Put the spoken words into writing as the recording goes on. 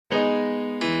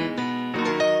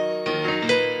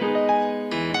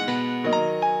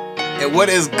And what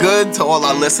is good to all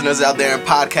our listeners out there in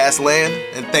podcast land?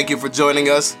 And thank you for joining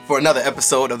us for another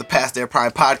episode of the Past Their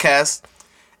Prime podcast.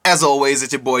 As always,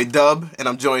 it's your boy Dub, and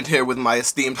I'm joined here with my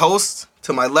esteemed host.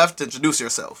 To my left, introduce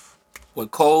yourself. With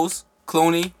Coles,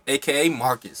 Clooney, a.k.a.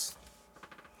 Marcus.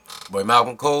 Boy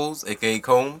Malcolm Coles, a.k.a.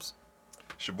 Combs.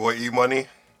 It's your boy E-Money.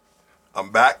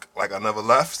 I'm back like I never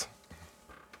left.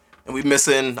 And we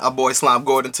missing our boy Slime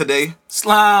Gordon today.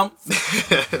 Slime.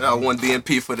 Our one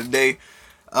DNP for the day.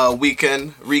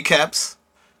 Weekend recaps.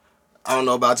 I don't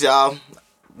know about y'all.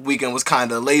 Weekend was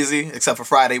kind of lazy, except for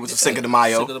Friday, which was Cinco de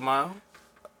Mayo. Cinco de Mayo.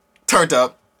 Turned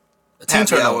up. A team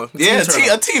turn up. A team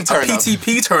turn up. A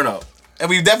PTP turn up. And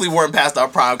we definitely weren't past our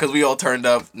prime because we all turned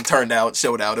up and turned out,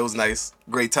 showed out. It was nice.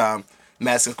 Great time.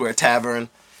 Madison Square Tavern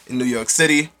in New York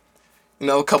City. You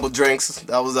know, a couple drinks.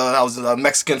 I was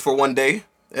Mexican for one day.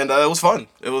 And it was fun.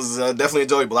 It was definitely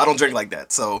enjoyable. I don't drink like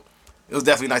that. So it was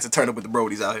definitely nice to turn up with the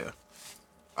Brodies out here.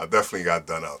 I definitely got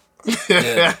done up.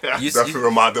 Yeah. Definitely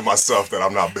reminded myself that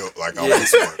I'm not built like I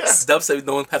was once. Dub said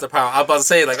no one past the prime. I was about to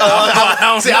say, like,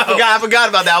 I forgot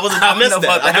about that. I missed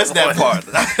that part.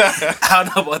 I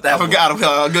don't know about that. I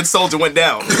forgot. A good soldier went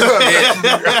down.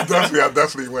 I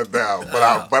definitely went down.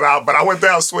 But I went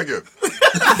down swinging.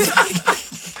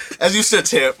 As you should,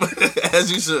 champ. As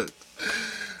you should.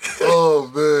 Oh,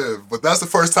 man. But that's the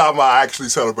first time I actually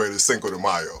celebrated Cinco de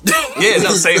Mayo. Yeah, no,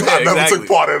 same here. I never took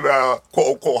part in a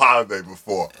quote-unquote holiday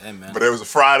before. Hey, man. But it was a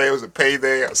Friday. It was a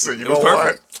payday. I said, you know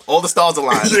perfect. what? All the stars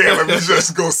aligned. Yeah, let me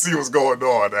just go see what's going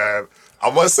on. And I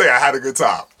must say, I had a good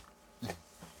time. How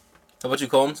about you,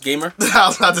 Combs? Gamer? I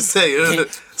was about to say,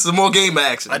 some more game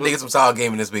action. I think it's some solid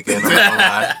gaming this weekend. I'm not gonna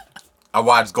lie. I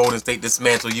watched Golden State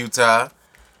dismantle Utah.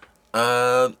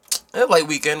 A light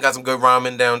weekend. Got some good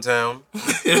ramen downtown. Wait,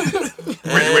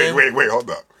 hold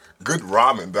up. Good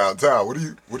ramen downtown. What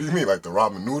do you mean? Like the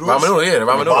ramen noodles? Ramen noodle, yeah, the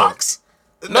ramen noodle. Box?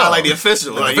 Not like the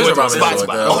official. The Like official you went to ramen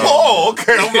spot. noodle, Oh,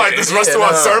 okay. I'm like, this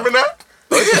restaurant serving that?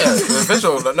 Oh yeah, the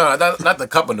official. No, not the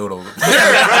cup of noodle.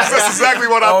 That's exactly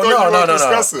what I thought you were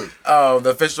discussing. The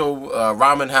official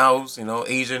ramen house. You know,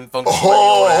 Asian funky.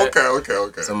 Oh, okay.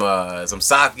 Some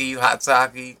sake, hot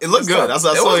sake. It looked good. I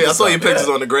saw your pictures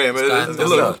on the gram.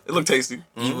 It looked tasty.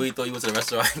 You really thought you went to the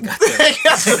restaurant and got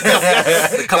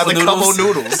the Got the couple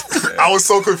noodles. I was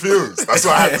so confused. That's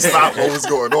why I had to stop what was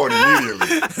going on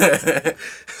immediately.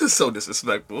 So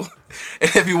disrespectful.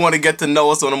 And if you want to get to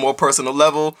know us on a more personal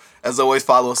level, as always,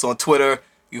 follow us on Twitter.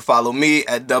 You follow me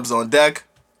at Dubs on Deck.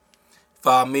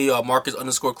 Follow me,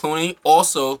 Marcus_Clooney.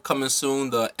 Also, coming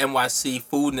soon, the NYC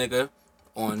Food Nigga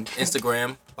on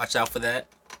Instagram. Watch out for that.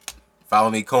 Follow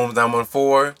me, Combs down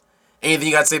 14. Anything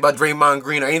you got to say about Draymond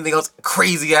Green or anything else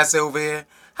crazy you got to say over here?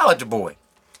 Holla at your boy.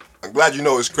 I'm glad you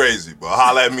know it's crazy, but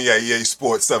holla at me at EA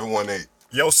Sports 718.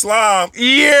 Yo, Slime.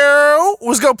 Yo,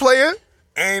 what's good, player?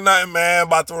 Ain't nothing, man.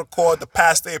 About to record the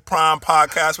Past Their Prime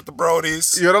podcast with the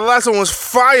Brodies. Yo, the last one was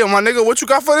fire, my nigga. What you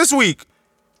got for this week?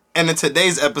 And in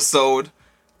today's episode,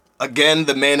 again,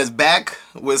 the man is back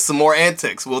with some more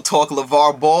antics. We'll talk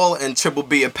LeVar Ball and Triple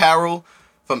B apparel,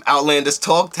 from outlandish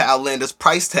talk to outlandish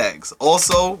price tags.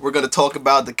 Also, we're going to talk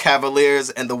about the Cavaliers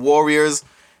and the Warriors.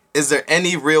 Is there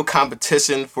any real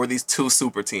competition for these two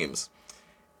super teams?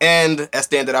 And as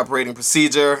standard operating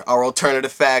procedure, our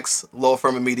alternative facts, law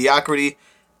firm of mediocrity,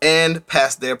 and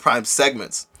past their prime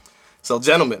segments. So,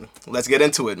 gentlemen, let's get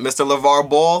into it. Mr. LeVar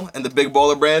Ball and the Big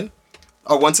Baller brand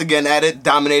are once again at it,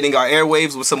 dominating our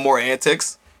airwaves with some more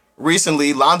antics.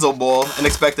 Recently, Lonzo Ball, an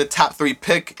expected top 3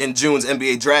 pick in June's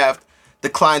NBA draft,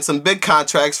 declined some big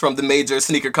contracts from the major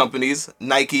sneaker companies,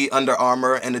 Nike, Under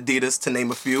Armour, and Adidas, to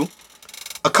name a few.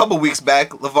 A couple weeks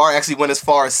back, LeVar actually went as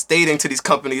far as stating to these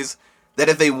companies that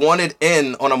if they wanted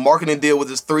in on a marketing deal with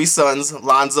his 3 sons,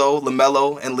 Lonzo,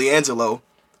 LaMelo, and LiAngelo,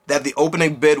 that the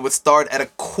opening bid would start at a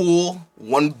cool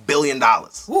 $1 billion.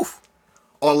 Oof.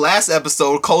 On last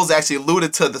episode, Coles actually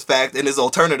alluded to the fact in his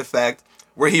alternative fact,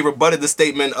 where he rebutted the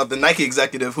statement of the Nike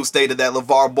executive who stated that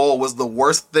LeVar Ball was the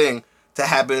worst thing to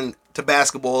happen to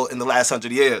basketball in the last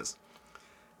 100 years.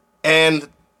 And,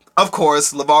 of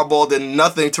course, LeVar Ball did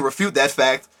nothing to refute that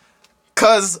fact,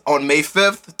 because on May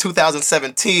 5th,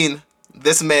 2017,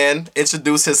 this man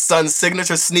introduced his son's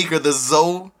signature sneaker, the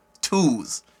Zoe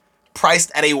 2s,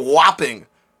 priced at a whopping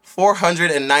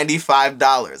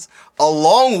 $495,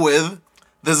 along with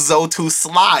the Zoe 2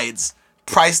 slides,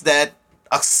 priced at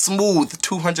a smooth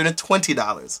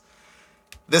 $220.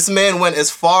 This man went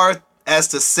as far as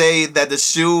to say that the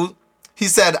shoe, he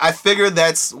said, I figured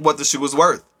that's what the shoe was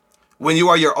worth. When you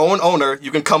are your own owner, you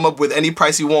can come up with any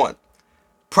price you want.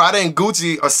 Prada and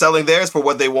Gucci are selling theirs for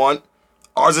what they want.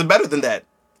 Ours is better than that.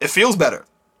 It feels better.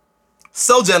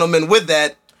 So, gentlemen, with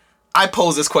that, I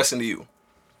pose this question to you.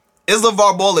 Is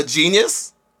LeVar Ball a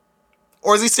genius?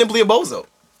 Or is he simply a bozo?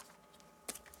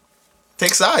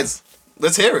 Take sides.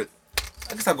 Let's hear it.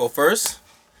 I guess I'll go first.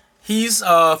 He's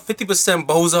 50%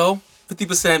 bozo,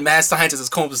 50% mad scientist, as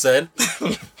Combs said.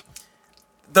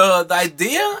 The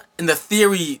idea and the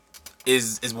theory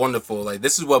is wonderful. Like,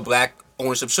 this is what black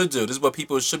ownership should do. This is what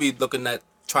people should be looking at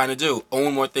trying to do.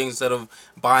 Own more things instead of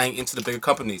buying into the bigger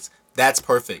companies. That's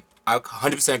perfect. I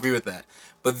 100% agree with that.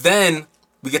 But then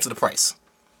we get to the price.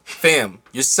 Fam,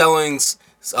 you're selling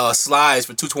slides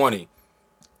for $220.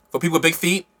 For people with big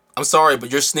feet, I'm sorry,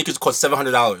 but your sneakers cost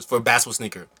 $700 for a basketball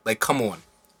sneaker. Like, come on,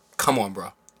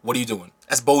 bro. What are you doing?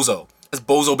 That's bozo. That's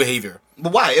bozo behavior.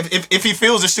 But why? If he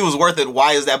feels the shoe is worth it,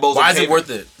 why is that bozo Why is behavior? it worth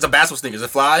it? It's a basketball sneaker. Does it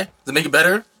fly? Does it make it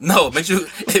better? No. It makes you.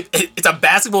 It's a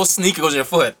basketball sneaker goes in your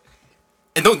foot,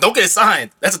 and don't get it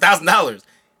signed. That's $1,000.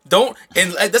 Don't,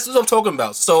 and that's what I'm talking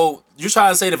about. So you're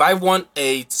trying to say that if I want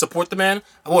to support the man,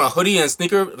 I want a hoodie and a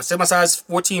sneaker. Say my size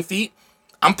 14 feet.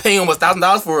 I'm paying almost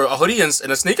 $1,000 for a hoodie and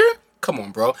a sneaker. Come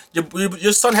on, bro.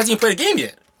 Your son hasn't even played a game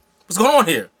yet. What's going on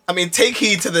here? I mean, take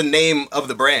heed to the name of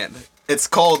the brand. It's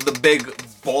called the Big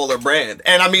Baller brand.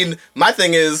 And I mean, my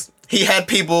thing is, he had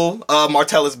people,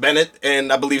 Martellus Bennett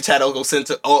and I believe Chad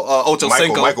Ochocinco.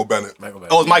 Michael Bennett.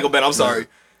 Oh, it's Michael Bennett. I'm sorry.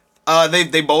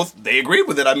 They both agreed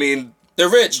with it. I mean, They're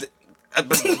rich.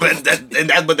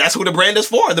 but that's who the brand is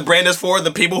for. The brand is for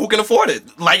the people who can afford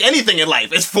it. Like anything in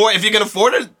life, it's for if you can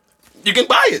afford it, you can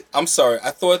buy it. I'm sorry.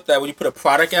 I thought that when you put a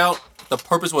product out, the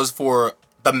purpose was for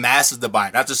the masses to buy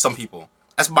it, not just some people.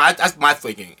 That's my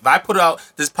thinking. If I put out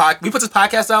we put this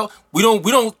podcast out, we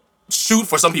don't shoot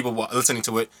for some people listening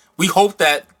to it. We hope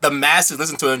that the masses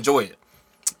listen to it and enjoy it,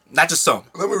 not just some.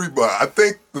 Let me rebut. I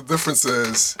think the difference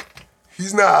is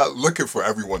he's not looking for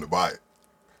everyone to buy it.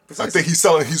 I think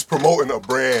he's promoting a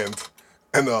brand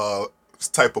and a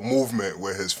type of movement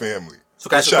with his family. So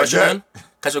can I ask you a question then? Can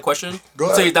I ask you a question? Go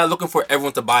ahead. So he's not looking for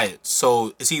everyone to buy it.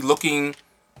 So is he looking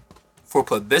for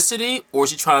publicity or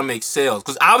is he trying to make sales?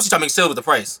 Because obviously trying to make sales with the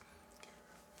price.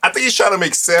 I think he's trying to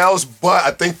make sales, but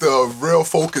I think the real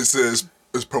focus is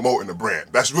promoting the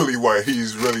brand. That's really what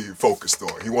he's really focused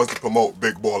on. He wants to promote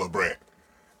Big Baller brand.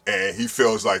 And he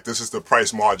feels like this is the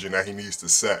price margin that he needs to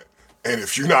set. And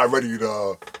if you're not ready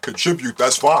to contribute,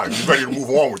 that's fine. You're ready to move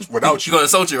on without She's you. gonna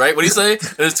insult you, right? What do you say in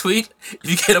his tweet? If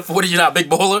you can't afford it, you're not a big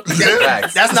baller.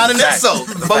 Facts. That's not an Facts. insult.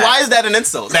 But why is that an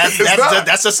insult? That's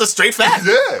just a straight fact.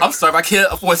 Yeah. I'm sorry, if I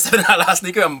can't afford $700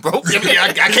 sneaker, I'm broke.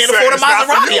 I can't He's afford a saying it's not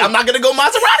for Maserati. you. I'm not gonna go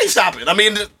Maserati shopping. I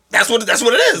mean, that's what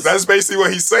it is. That's basically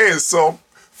what he's saying. So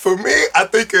for me, I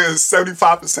think it's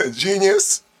 75%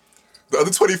 genius. The other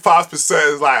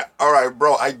 25% is like, all right,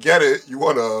 bro, I get it. You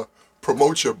want to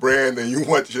promote your brand and you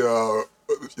want your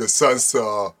sons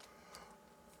to...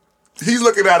 He's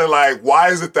looking at it like, why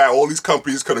is it that all these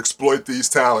companies could exploit these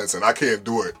talents and I can't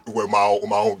do it with my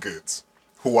own kids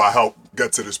who I helped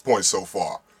get to this point so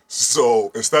far?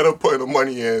 So instead of putting the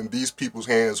money in these people's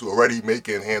hands who are already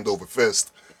making hand over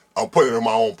fist, I'm putting it in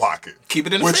my own pocket. Keep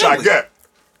it in the Which family. I get.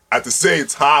 At the same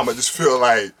time, I just feel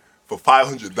like for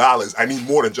 $500, I need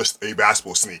more than just a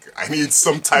basketball sneaker. I need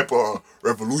some type of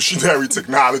revolutionary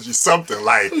technology, something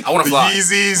like I wanna the fly.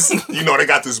 Yeezys. They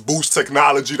got this boost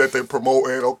technology that they're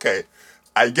promoting. Okay,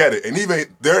 I get it. And even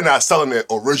they're not selling it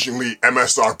originally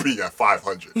MSRP at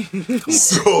 $500.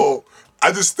 So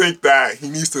I just think that he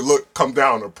needs to come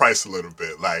down on the price a little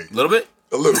bit. Like A little bit?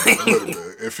 a little bit.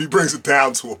 If he brings it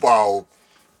down to about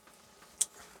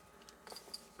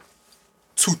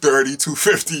 $230,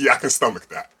 $250, I can stomach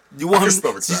that. You want I him? can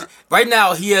stomach that. Right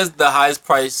now, he has the highest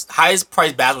price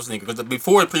basketball sneaker because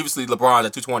before previously LeBron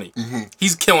at $220.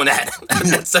 He's killing that at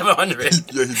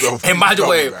 $700. Yeah, he does. And by the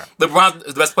way, that. LeBron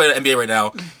is the best player in the NBA right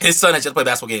now. His son has just played a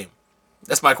basketball game.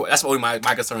 That's only my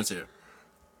concerns here.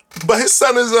 But his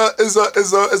son is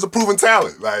a proven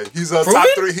talent. Like he's a Proven? top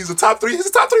three. He's a top three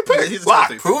pick. He's a top Locked.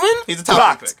 three. Proven? He's a top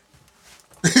Locked. pick.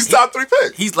 He's top three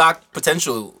pick. He's locked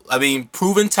potential. I mean,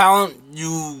 proven talent.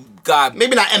 You got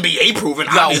Maybe not NBA proven,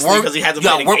 You got obviously, work. because he hasn't You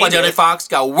got played a work by game DeAndre yet. Fox.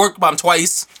 Got work by him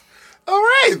twice. All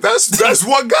right, that's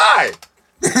one guy.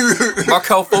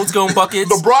 Markel Fultz going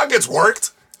buckets. LeBron gets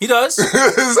worked. He does.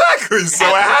 Exactly. So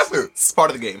it happens. It's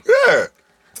part of the game. Yeah.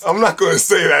 I'm not going to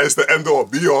say that it's the end all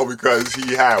be all because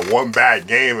he had one bad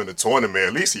game in the tournament.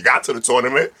 At least he got to the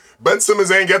tournament. Ben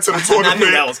Simmons ain't get to the I tournament. knew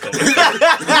that was coming.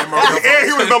 And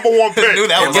he was number one pick. I knew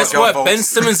that And was guess coming. what? Ben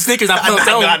Simmons sneakers not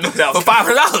playing I knew that was for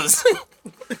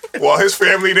 $500. Well, his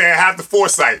family didn't have the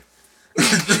foresight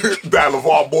that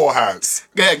LeVar Ball has.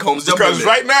 Go ahead, Combs. Jump in Because there.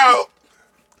 right now,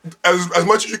 as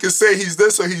much as you can say he's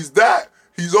this or he's that,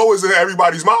 he's always in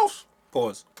everybody's mouth.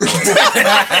 Pause.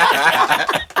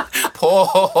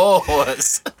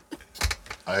 Pause.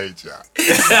 I hate y'all.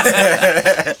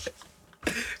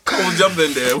 Cole, jump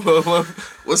in there.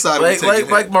 What side are we taking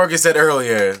like here? Marcus said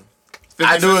earlier,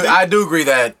 50-50? I do agree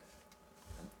that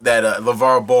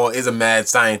LeVar Ball is a mad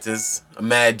scientist, a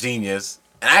mad genius,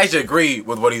 and I actually agree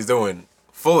with what he's doing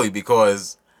fully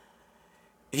because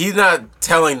he's not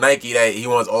telling Nike that he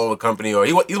wants all the company or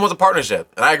he wants a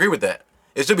partnership, and I agree with that.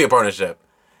 It should be a partnership.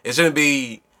 It shouldn't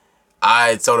be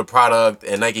I sell the product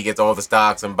and Nike gets all the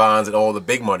stocks and bonds and all the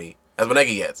big money. That's what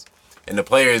Nike gets, and the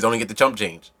players only get the chump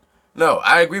change. No,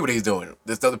 I agree with what he's doing.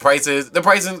 The prices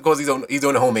because he's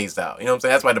doing the homemade style. You know what I'm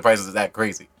saying? That's why the prices is that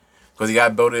crazy. Because he got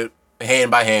to build it hand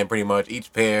by hand pretty much,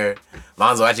 each pair.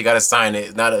 Lonzo actually got to sign it.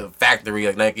 It's not a factory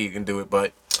like Nike can do it.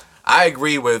 But I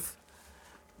agree with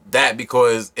that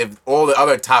because if all the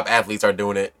other top athletes are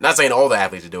doing it, not saying all the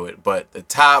athletes should do it, but the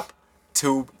top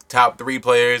 2, top 3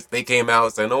 players, they came out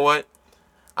and said, you know what?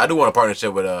 I do want a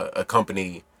partnership with a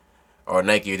company or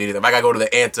Nike or Adidas. If I gotta go to the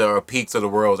Anta or Peaks of the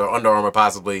world or Under Armour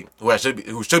possibly,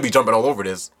 who should be jumping all over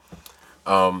this.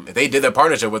 If they did that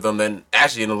partnership with them, then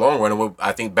actually in the long run it would,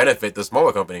 I think, benefit the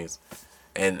smaller companies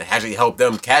and actually help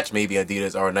them catch maybe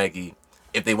Adidas or Nike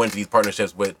if they went to these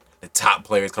partnerships with the top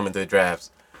players coming to the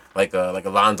drafts, like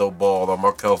Alonzo Ball or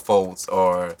Markelle Fultz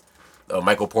or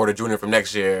Michael Porter Jr. from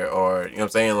next year, or you know what I'm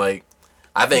saying? Like,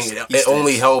 I think it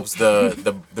only helps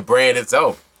the brand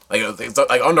itself.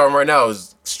 Like Under Armour right now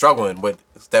is struggling with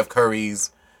Steph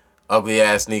Curry's ugly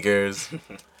ass sneakers.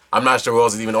 I'm not sure who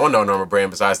else is even on the Under Armour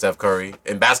brand besides Steph Curry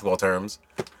in basketball terms.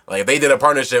 Like if they did a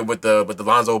partnership with the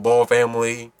Lonzo Ball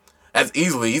family, that's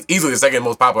easily the second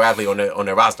most popular athlete on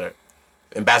their roster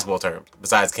in basketball terms,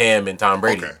 besides Cam and Tom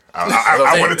Brady. Okay,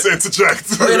 I wanted to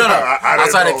interject. Okay, no. I didn't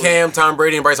Outside know. of Cam, Tom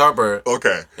Brady, and Bryce Harper.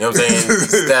 Okay. You know what I'm saying?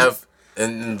 Steph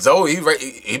and Zoe,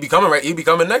 he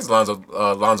becoming next Lonzo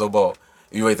Ball.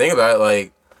 If you really think about it,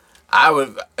 like I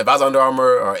would, if I was Under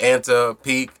Armour or Anta,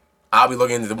 Peak, I'll be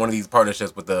looking into one of these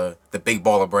partnerships with the big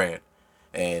baller brand.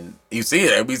 And you see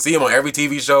it. We see him on every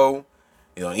TV show,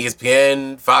 you know, on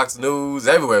ESPN, Fox News,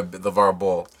 everywhere, LeVar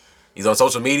Ball. He's on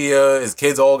social media. His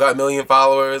kids all got 1 million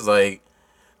followers. Like,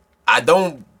 I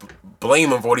don't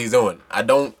blame him for what he's doing. I'm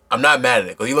not mad at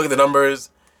it. Because you look at the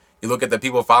numbers, you look at the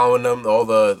people following them, all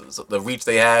the reach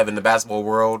they have in the basketball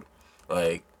world.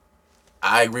 Like,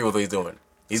 I agree with what he's doing.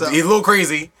 He's a little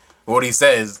crazy with what he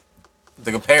says,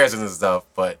 the comparisons and stuff,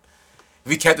 but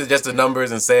if he kept it just the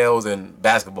numbers and sales and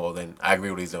basketball, then I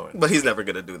agree with what he's doing. But he's never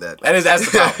gonna do that. That's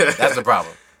the problem. That's the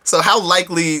problem. So how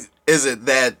likely is it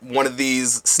that one of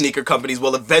these sneaker companies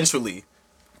will eventually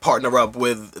partner up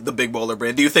with the big baller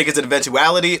brand? Do you think it's an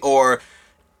eventuality, or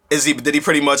did he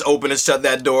pretty much open and shut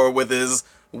that door with his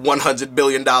 $100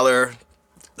 billion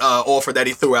offer that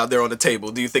he threw out there on the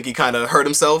table? Do you think he kind of hurt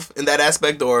himself in that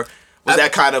aspect, or was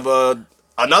that kind of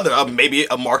maybe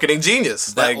a marketing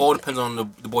genius? That all depends on the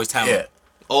boy's talent. Yeah.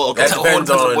 Oh, okay. That depends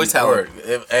on the boy's talent.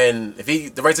 work. If he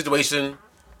the right situation,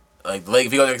 like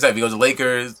if he goes to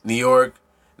Lakers, New York,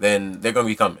 then they're gonna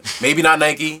be coming. Maybe not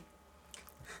Nike.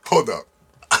 Hold up.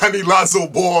 I need Lonzo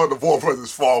Ball and the Ball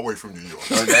brothers far away from New York.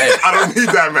 Okay. I don't need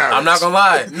that marriage. I'm not gonna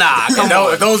lie. Nah, come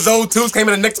on. If those Zoe 2s came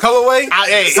in the Knicks colorway,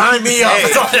 sign me up.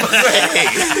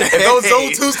 If those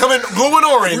Zoe 2s come in blue and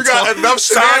orange, We got enough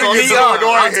sign shenanigans me up. going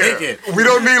on I'll here. take it. We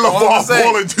don't need All I'm LeVar saying.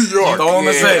 Ball in New York. That's all I'm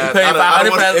gonna say.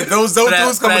 Yeah, If those Zoe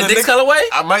 2s come in the Knicks Knicks colorway?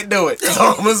 I might do it. That's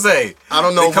all I'm gonna say. I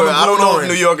don't know. They come in I don't blue and know if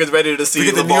orange. New York is ready to see We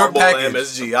get the New LeVar York Ball package. and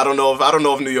MSG. I don't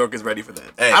know if New York is ready for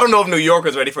that. Hey. I don't know if New York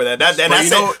is ready for that.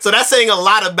 So that's saying a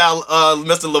lot about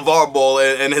Mr. LeVar Ball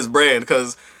and his brand,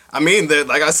 because I mean,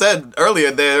 like I said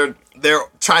earlier, they're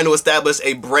trying to establish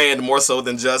a brand more so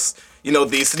than just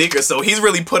these sneakers. So he's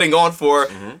really putting on for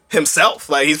himself.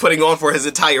 Like he's putting on for his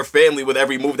entire family with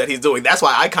every move that he's doing. That's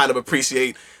why I kind of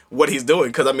appreciate what he's doing,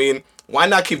 because I mean, why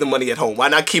not keep the money at home? Why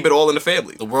not keep it all in the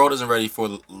family? The world isn't ready for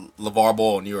LeVar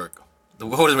Ball in New York. The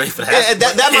world isn't ready for that.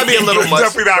 Yeah, that might be a little much.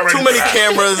 Definitely not ready Too many for that.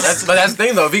 cameras. But that's the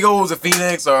thing, though. If he goes to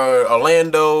Phoenix or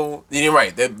Orlando, you're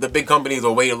right. The big companies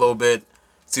will wait a little bit,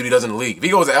 see what he does in the league. If he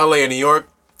goes to LA or New York,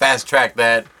 fast track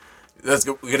that. Let's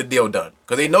get a deal done.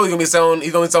 Because they know he's gonna be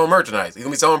selling merchandise. He's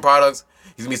gonna be selling products.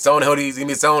 He's gonna be selling hoodies. He's gonna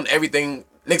be selling everything.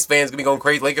 Knicks fans gonna be going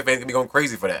crazy. Laker fans gonna be going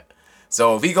crazy for that.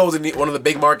 So if he goes to one of the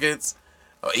big markets,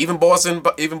 even Boston,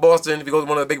 if he goes to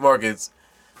one of the big markets,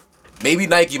 maybe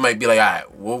Nike might be like, all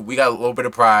right, we got a little bit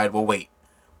of pride. We'll wait.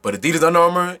 But Adidas, Under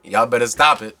Armour, y'all better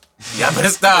stop it. Y'all better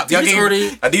stop.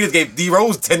 Adidas gave D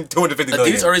Rose $250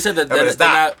 million. Adidas already said that Y'all better they're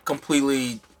stop. not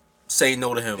completely saying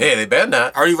no to him. Yeah, they better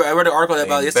not. I read an article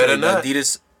about They yesterday better not. that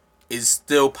Adidas is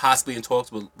still possibly in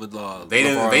talks with They LeVar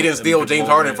didn't and steal Ball James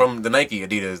Harden and- from the Nike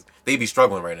Adidas. They'd be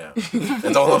struggling right now.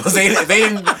 That's all I'm saying. They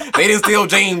didn't steal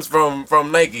James from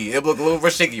Nike. It look a little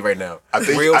shaky right now.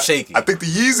 Real shaky. I think the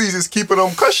Yeezys is keeping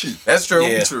them cushy. That's true.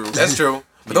 Yeah. True. That's true.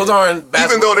 But those aren't Even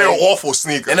basketball- though they're awful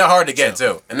sneakers. and they're hard to get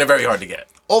too, and they're very hard to get.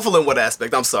 Awful in what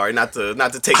aspect? I'm sorry, not to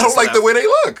take. I don't this like out. the way they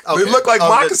look. Okay. They look like Oh,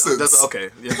 moccasins. that's okay.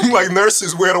 Yeah. Like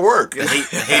nurses wear to work. The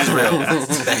hate is real.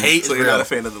 The hate So is you're not real. a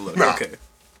fan of the look. Nah. Okay.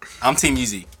 I'm Team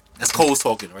Yeezy. That's Cole's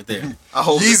talking right there. I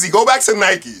hope. Yeezy, go back to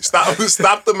Nike.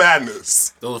 Stop the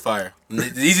madness. Those are fire.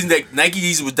 Nike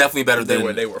Yeezy was definitely better They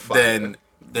than were fire. than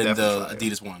the Definitely fire.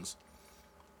 Adidas ones.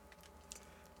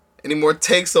 Any more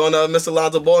takes on Mr.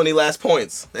 Lonzo Ball? Any last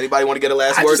points? Anybody want to get a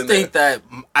last I word just in think there?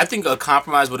 I think a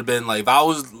compromise would have been like if I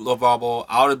was LeVar Ball,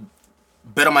 I would have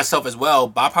bet on myself as well.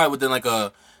 But I probably would have done like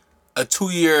a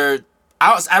 2-year.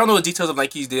 I don't know the details of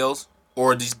Nike's deals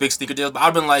or these big sneaker deals, but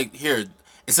I'd been like, here,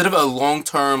 instead of a long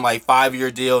term like 5-year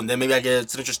deal and then maybe I get a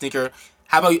signature sneaker,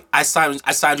 how about I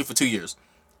signed you for 2 years?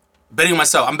 Betting on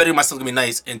myself, I'm betting myself gonna be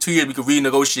nice. In 2 years we could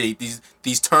renegotiate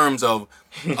these terms of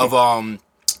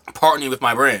partnering with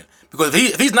my brand. Because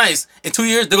if he's nice, in 2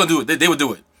 years they're gonna do it. They would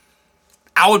do it.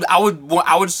 I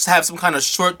would just have some kind of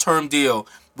short term deal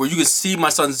where you can see my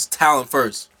son's talent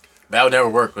first. That would never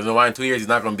work because in 2 years he's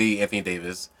not going to be Anthony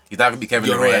Davis. He's not going to be Kevin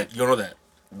You don't know Durant. that. You don't know that.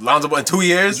 Lonzo Ball in 2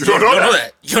 years. You don't You know don't know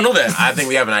that. that. You don't know that. I think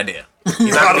we have an idea.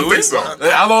 He's I not don't going to think so.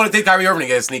 How long did it take Kyrie Irving to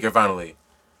get a sneaker finally?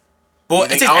 Well,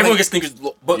 think- it takes I don't everyone think- gets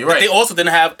sneakers, but You're right. they also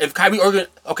didn't have. If Kyrie Irving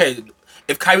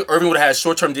would have had a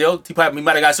short term deal, he might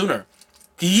have got sooner.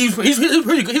 He's pretty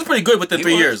good. He's pretty good within He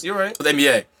 3 was. years. You're right. With the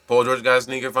NBA. Paul George got a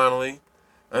sneaker finally.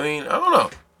 I mean, I don't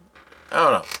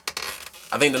know.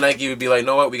 I think the Nike would be like, you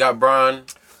know what? We got Bron.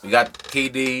 We got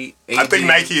KD. AD. I think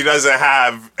Nike doesn't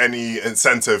have any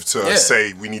incentive to Yeah.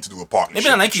 say we need to do a partnership. Maybe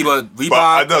not Nike, but Reebok.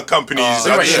 But other companies,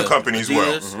 You're other right, shoe yeah. companies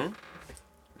will. Adidas.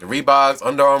 The Reeboks,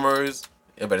 Under Armours.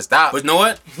 You better stop. But you know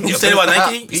what? You say about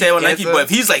stop. Nike. You say about He Nike, can't but if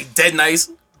he's like dead nice,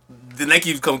 the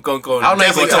Nike come. How nice,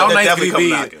 Definitely how come- nice definitely could he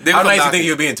be? come knocking. They How come nice do you knocking. think he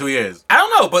would be in 2 years? I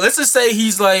don't know, but let's just say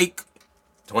he's like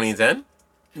 2010?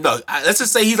 no. Let's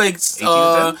just say he's like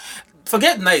 18?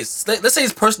 forget nice. Let's say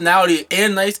his personality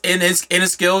and nice and his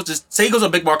skills. Just say he goes to a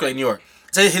big market like New York.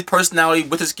 Say his personality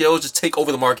with his skills just take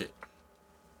over the market.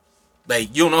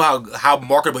 Like you don't know how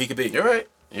marketable he could be. You're right.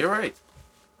 You're right.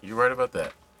 You're right about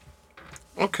that.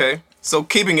 Okay, so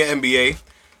keeping it NBA,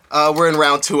 we're in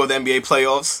round 2 of the NBA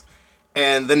playoffs,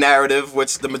 and the narrative,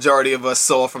 which the majority of us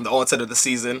saw from the onset of the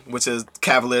season, which is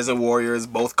Cavaliers and Warriors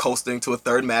both coasting to a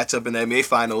third matchup in the NBA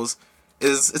Finals,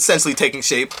 is essentially taking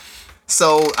shape.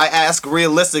 So I ask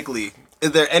realistically,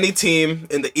 is there any team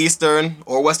in the Eastern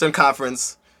or Western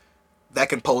Conference that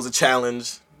can pose a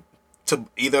challenge to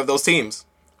either of those teams?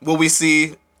 Will we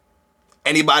see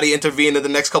anybody intervene in the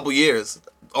next couple years?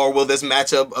 Or will this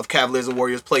matchup of Cavaliers and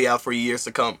Warriors play out for years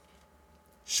to come?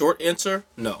 Short answer,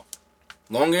 no.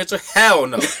 Long answer, hell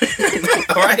no.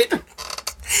 All right.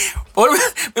 Or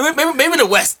maybe the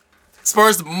West,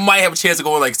 Spurs might have a chance to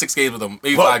go in like 6 games with them,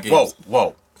 maybe 5 games.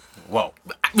 Whoa.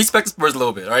 Respect the Spurs a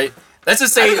little bit, right? Let's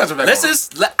just I say, think that's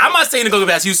respectable. I'm not saying to go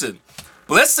past Houston,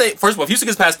 but let's say, first of all, if Houston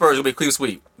gets past Spurs, it'll be a clean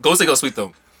sweep. Golden State go sweep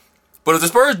them. But if the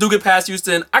Spurs do get past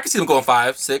Houston, I can see them going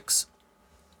 5, 6.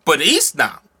 But the East,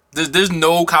 nah. There's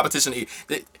no competition.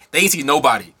 They ain't see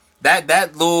nobody. That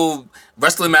little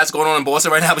wrestling match going on in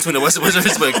Boston right now between the Western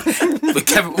Wizards with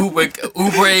Kevin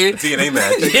Oubre. TNA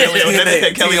match.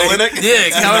 Kelly Olynyk? Yeah,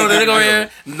 Kelly Olynyk over here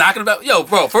knocking about. Yo,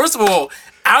 bro. First of all,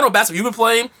 I don't know basketball you've been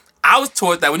playing. I was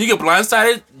taught that when you get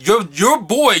blindsided, your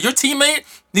boy, your teammate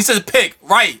needs to pick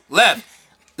right, left.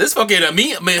 This fucking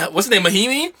what's his name,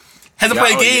 Mahimi, hasn't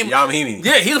played a game. Yamhimi.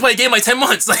 Yeah, he hasn't played a game in like 10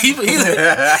 months. Like he's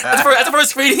that's the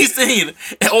first screen he's seen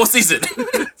all season.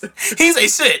 He's a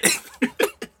shit.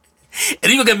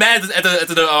 And you gonna get mad at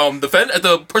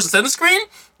the person sending the screen?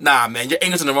 Nah, man, your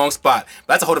angle's in the wrong spot.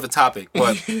 But that's a whole different topic.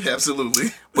 But Absolutely.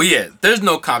 but yeah, there's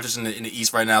no competition in the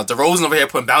East right now. DeRozan over here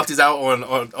putting bounties out on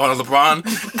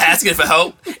LeBron, asking for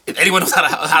help. If anyone knows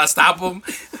how to stop him,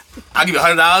 I'll give you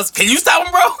 $100. Can you stop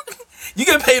him, bro? You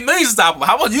get paid millions to stop him.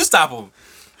 How about you stop him?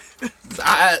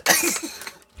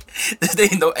 They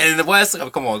know. And in the West,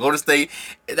 come on, Golden State.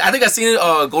 I think I seen it.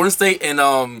 Golden State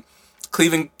and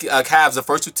Cleveland Cavs, the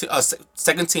first two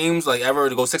second teams like ever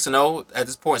to go 6-0 at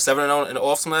this point, 7-0 and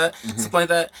off some of that, something like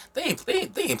that. They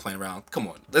ain't playing around. Come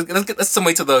on, let's some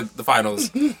way to the finals.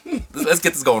 Let's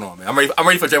get this going on, man. I'm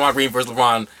ready for Draymond Green versus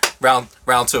LeBron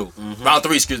round 2, round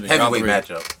 3, excuse me. Heavyweight round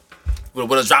 3.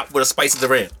 matchup. with a spicy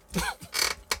Durant.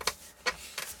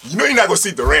 You know you're not gonna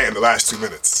see Durant in the last 2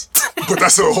 minutes, but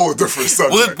that's a whole different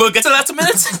subject. We'll get to the last 2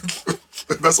 minutes.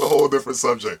 That's a whole different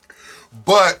subject.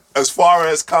 But as far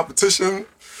as competition,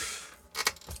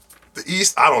 the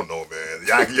East, I don't know, man.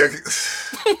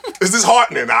 It's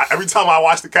disheartening. Every time I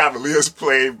watch the Cavaliers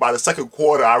play, by the second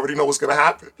quarter, I already know what's going to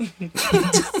happen.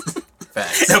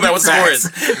 Facts. No matter what the score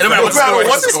is. No matter No what the matter score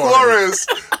what is. the score is,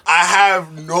 I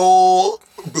have no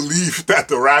belief that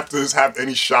the Raptors have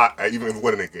any shot at even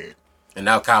winning a game. And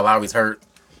now Kyle Lowry's hurt.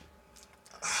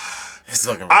 It's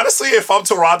looking Honestly, if I'm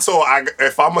Toronto,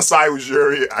 if I'm Masai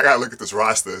Ujiri, I got to look at this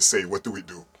roster and say, what do we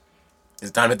do?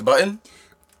 It's time to hit the button.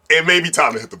 It may be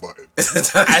time to hit the button.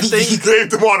 I He think gave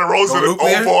DeMar DeRozan Go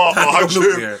nuclear? over Go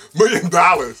nuclear. $100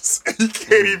 million. And he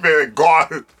can't even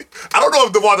guard. I don't know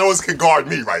if DeMar DeRozan can guard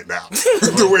me right now,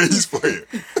 the way he's playing.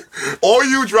 Or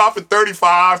you dropping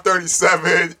 35,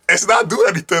 37, it's not doing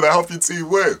anything to help your team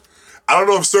win. I don't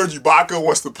know if Serge Ibaka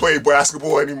wants to play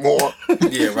basketball anymore.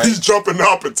 Yeah, right. He's jumping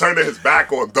up and turning his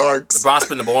back on dunks. LeBron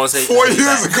spin the ball and say 4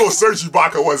 years ago, Serge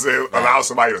Ibaka wasn't allowing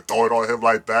somebody to throw it on him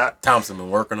like that. Thompson been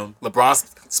working him.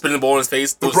 LeBron spinning the ball in his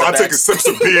face. throws LeBron it taking back. sips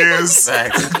of beers.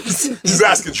 Facts. He's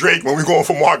asking Drake when we going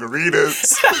for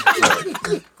margaritas.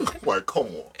 Like, come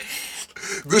on.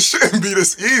 This shouldn't be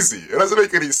this easy. It doesn't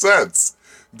make any sense.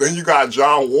 Then you got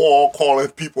John Wall calling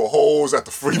people hoes at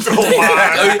the free throw line.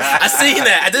 I seen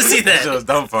that. I did see That shit that. was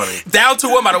dumb funny. Down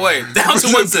 2-1, by the way. Down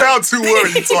 2-1. Down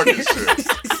 2-1, you talking shit.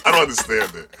 I don't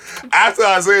understand it. After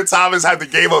Isaiah Thomas had the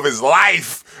game of his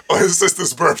life on his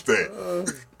sister's birthday.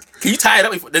 Can you tie it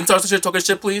up? Then talking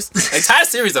shit, please. Like, tie the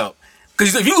series up.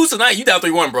 Because if you lose tonight, you down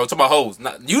 3-1, bro. Talking about hoes.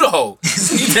 Not, you the hoe.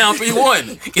 You down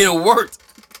 3-1. It worked.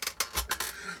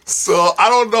 So I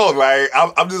don't know. Like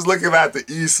I'm just looking at the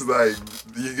East. Like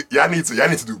y'all need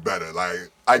to do better. Like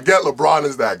I get LeBron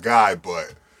is that guy,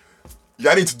 but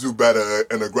y'all need to do better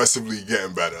and aggressively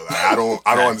getting better. Like I don't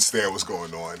understand what's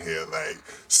going on here. Like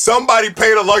somebody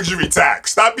pay the luxury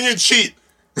tax. Stop being cheap.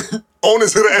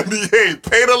 Owners of the NBA,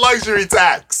 pay the luxury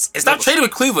tax. And stop trading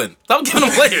with Cleveland. Stop giving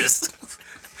them players.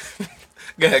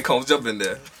 Go ahead, Combs, jump in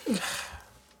there.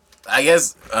 I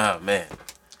guess, man.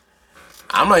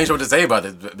 I'm not even sure what to say about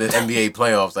the NBA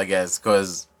playoffs, I guess,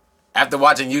 because after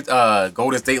watching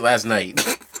Golden State last night,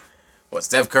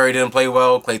 Steph Curry didn't play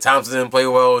well, Klay Thompson didn't play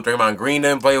well, Draymond Green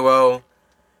didn't play well,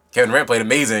 Kevin Durant played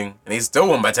amazing, and he still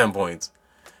won by 10 points.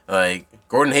 Like,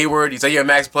 Gordon Hayward, you say you're a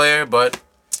max player, but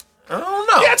I don't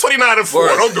know. Yeah, 29-4. Word.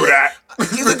 Don't do that.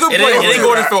 He's a good It player. ain't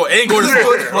Gordon's fault. It ain't Gordon's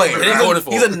fault. Good player. It ain't Gordon's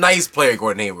fault. He's a nice player,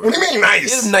 Gordon Hayward. What do you mean nice?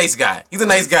 He's a nice guy. He's a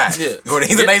nice guy. Yeah. Gordon,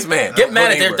 he's a nice man. Get mad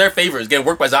Gordon at Hayward. their favors getting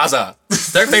worked by Zaza.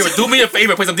 Their favor. Do me a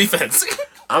favor, play some defense.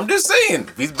 I'm just saying,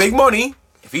 if he's big money,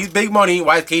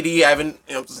 why is KD having,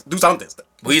 do something?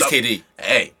 Well, he's KD.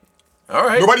 Hey. All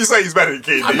right. Nobody say he's better than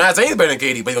KD. I'm not saying he's better than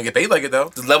KD, but he's going to get paid like it, though.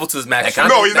 The level to his max. That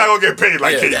No, he's not gonna get paid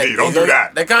like Yeah, KD. Don't do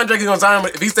that. That contract he's going to sign,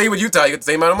 if he stay with Utah, he get the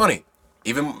same amount of money.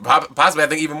 Even, possibly, I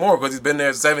think even more, because he's been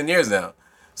there 7 years now.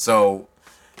 So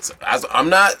I'm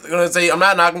not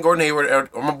knocking Gordon Hayward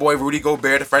or my boy Rudy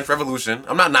Gobert, the French Revolution.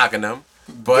 I'm not knocking them.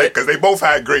 But Because they both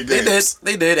had great games.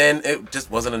 they did, and it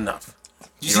just wasn't enough.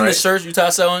 You seen the shirts Utah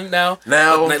selling now?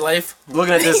 Now, Nightlife.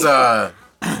 looking at this,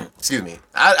 excuse me.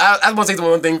 I want to say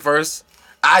one thing first.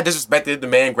 I disrespected the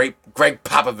man, Greg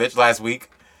Popovich, last week,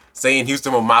 saying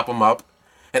Houston will mop him up.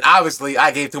 And obviously,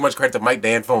 I gave too much credit to Mike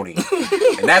D'Antoni.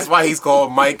 And that's why he's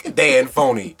called Mike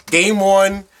D'Antoni. Game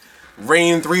 1,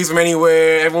 rain threes from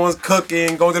anywhere, everyone's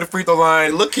cooking, going to the free throw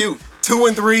line. Look cute. 2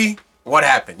 and 3, what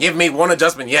happened? You haven't made one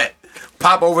adjustment yet.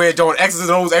 Pop over here doing X's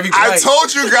and O's every play. I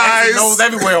told you X's guys, and O's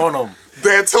everywhere on him.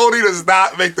 D'Antoni does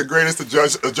not make the greatest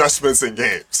adjustments in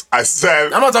games. I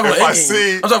said, I'm not talking if about I any game.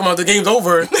 see, I'm talking about the game's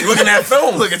over. You're looking at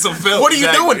film. Look at some film. What are you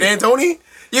Exactly. doing, D'Antoni?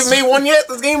 You haven't made one yet.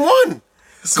 This game 1.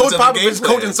 Coach up the game Popovich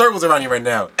plan. coaching circles around you right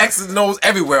now. X's and O's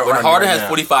everywhere When around Harden you right has now.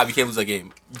 45, you can't lose that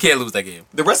game. You can't lose that game.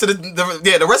 The rest of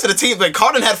the rest of the team, like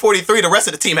Harden had 43, the rest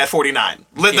of the team had 49.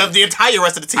 The entire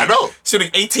rest of the team. I know.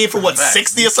 Shooting 18 for what, Facts.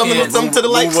 60 or something, Yeah, something to the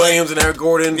Lou likes. Williams and Eric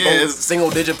Gordon, Yeah, both it's-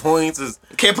 single-digit points.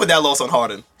 Can't put that loss on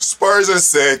Harden. Spurs are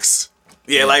 6.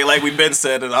 Yeah, like we've been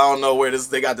said, and I don't know where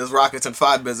they got this Rockets and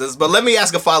 5 business. But let me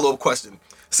ask a follow-up question.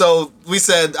 So we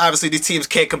said obviously these teams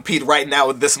can't compete right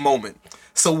now at this moment.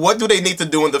 So what do they need to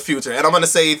do in the future? And I'm going to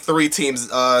say 3 teams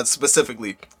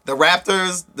specifically. The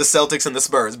Raptors, the Celtics, and the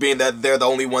Spurs, being that they're the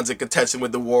only ones in contention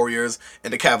with the Warriors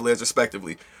and the Cavaliers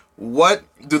respectively. What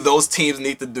do those teams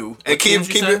need to do? And teams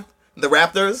you keep said? it the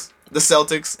Raptors, the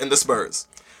Celtics, and the Spurs.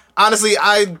 Honestly,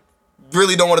 I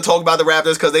really don't want to talk about the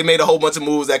Raptors because they made a whole bunch of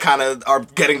moves that kind of are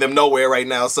getting them nowhere right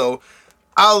now. So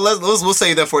we'll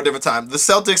save them for a different time. The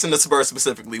Celtics and the Spurs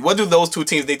specifically. What do those 2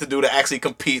 teams need to do to actually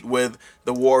compete with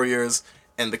the Warriors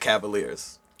and the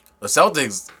Cavaliers? The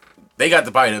Celtics, they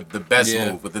got probably the best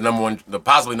Yeah. move with the number one, the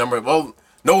possibly number. Well,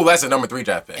 no less than number 3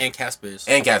 draft pick. And cap space.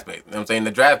 And cap space. You know what I'm saying?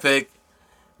 The draft pick,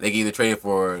 they can either trade it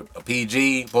for a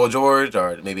PG, Paul George,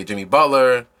 or maybe a Jimmy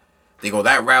Butler. They go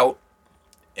that route.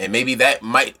 And maybe that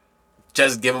might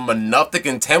just give them enough to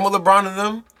contend with LeBron and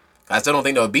them. I still don't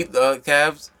think they'll beat the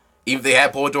Cavs, even if they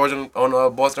have Paul George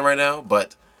on Boston right now.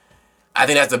 But I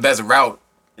think that's the best route,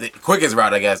 the quickest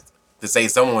route, I guess, to say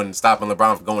someone stopping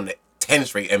LeBron from going to 10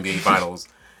 straight NBA Finals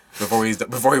before he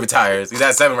retires. He's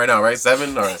at 7 right now, right?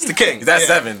 7 or It's the king. He's at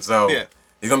 7, so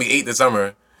he's gonna be 8 this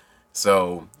summer.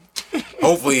 So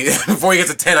hopefully, before he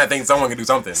gets to 10, I think someone can do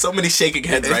something. So many shaking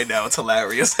heads right now. It's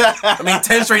hilarious. I mean,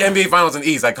 10 straight NBA Finals in the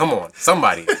East. Like, come on,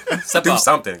 somebody do up.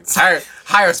 something.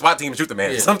 Hire a SWAT team to shoot the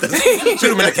man. Something. Shoot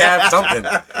him in the cab. Something.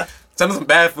 Send him some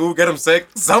bad food. Get him sick.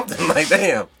 Something. Like,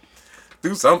 damn,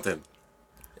 do something.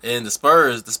 And the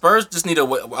Spurs just need to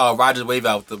Rodgers wave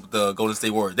out the Golden State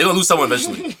Warriors. They're gonna lose someone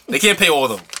eventually. They can't pay all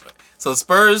of them. So the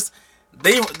Spurs,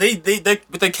 they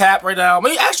with the cap right now. I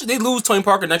mean, actually, they lose Tony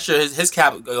Parker next year. His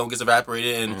cap gets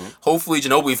evaporated, and hopefully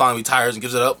Ginobili finally retires and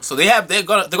gives it up. So they're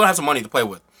gonna have some money to play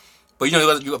with. But you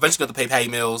eventually have to pay Patty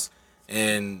Mills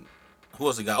and who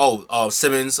else they got? Oh,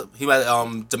 Simmons. He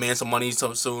might demand some money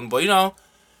soon. But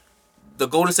the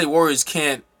Golden State Warriors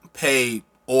can't pay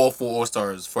all 4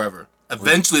 All-Stars forever.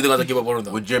 Eventually, they're gonna give up one of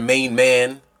them. Would your main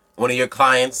man, one of your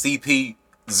clients,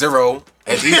 CP0,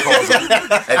 as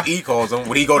E calls him,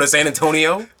 would he go to San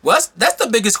Antonio? Well, that's the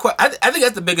biggest question. I think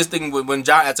that's the biggest thing when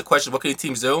John asks a question, what can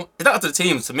teams do? It's not up to the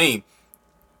teams, to me.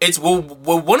 It's will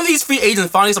one of these free agents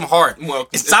finally some heart and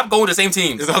stop going to the same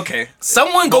teams. It's okay.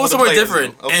 Someone go somewhere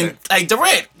different. Okay. And like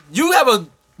Durant, you have a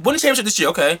win championship this year,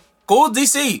 okay? Go to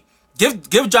DC.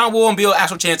 Give John Wall and Beal an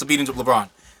actual chance of beating LeBron.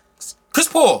 Chris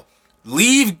Paul,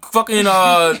 leave fucking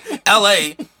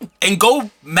LA and go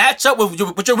match up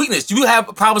with your weakness. You have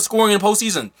a problem scoring in the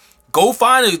postseason. Go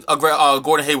find a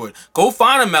Gordon Hayward. Go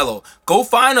find a Melo. Go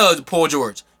find a Paul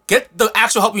George. Get the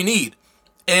actual help you need.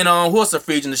 And who else is a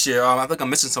free agent this year? I think I'm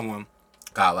missing someone.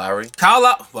 Kyle Lowry.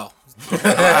 Well,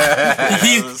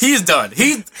 he's done.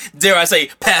 Dare I say,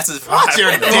 passes prime. Watch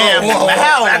your damn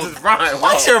mouth.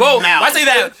 Watch your mouth. Why say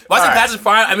that? Why say passes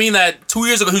prime? I mean that 2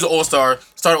 years ago he was an All-Star,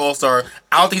 started All-Star.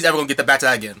 I don't think he's ever gonna get that back to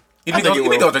that again. He made the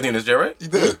All-Star team this year, right? He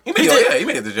did. He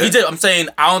made it this year. He did. I'm saying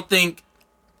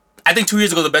I think 2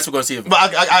 years ago the best we're gonna see him.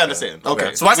 But I understand.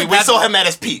 Okay. So I say we saw him at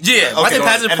his peak. Yeah, I say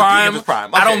passes at prime. his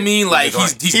prime. I Okay. don't mean like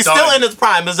he's He's done. still in his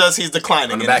prime. It's just he's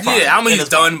declining. On the in back his prime. Yeah, I don't mean In he's his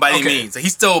prime. done by any Okay. means.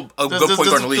 He's still a good point guard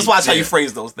in the league. Just watch how you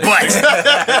phrase those things. But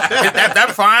that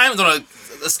prime is on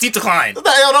a steep decline. No,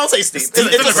 don't say steep. It's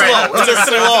a slow.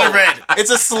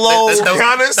 It's a slow.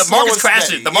 The market's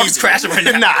crashing. The market's crashing right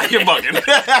now. Nah, you're bugging.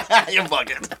 You're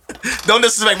bugging. Don't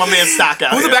disrespect my man's stock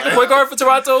out Who's the here. backup point guard for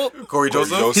Toronto? Corey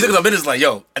Joseph. He looks up minutes like,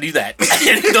 yo, I need that.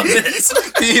 I need those minutes.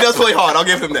 He does play hard. I'll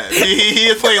give him that. He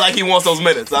is playing like he wants those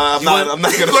minutes. I'm not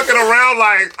gonna. Looking around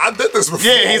like, I did this before.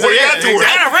 Yeah, he's What yeah, are you doing?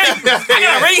 I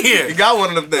got a ring He here. got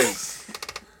one of them things.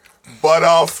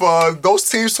 But for those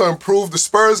teams to improve, the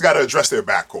Spurs got to address their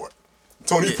backcourt.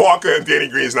 Tony Parker and Danny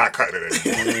Green's not cutting it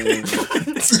anymore.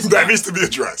 That needs to be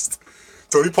addressed.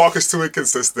 Tony Parker's too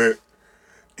inconsistent.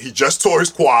 He just tore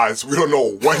his quads. We don't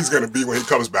know what he's going to be when he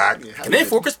comes back. Can they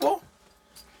afford Chris Paul?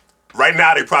 Right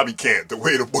now, they probably can't, the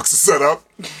way the books are set up.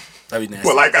 That'd be nasty.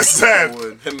 But like I said,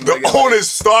 the owners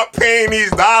start paying these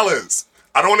dollars.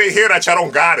 I don't want to hear that y'all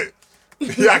don't got it.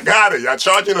 Y'all got it. Y'all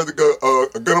charging a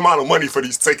good amount of money for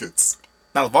these tickets.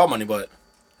 Not LeVar money, but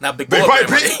not big They ball might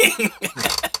money.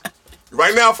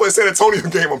 Right now, for a San Antonio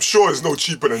game, I'm sure it's no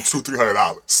cheaper than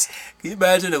 $200-300. Can you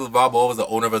imagine if LeVar Ball was the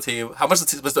owner of a team? How much would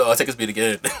the tickets be to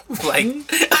get in? Like,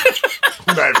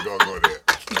 We're not even gonna go there.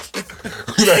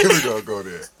 We're not even gonna go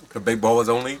there. The big ballers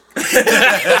only.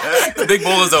 the big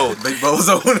ball is old. Big ballers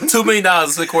only. $2 million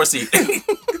to the court seat.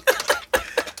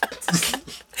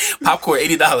 Popcorn,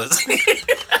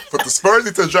 $80. But the Spurs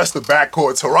need to address the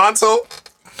backcourt. Toronto,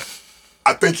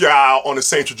 I think y'all on the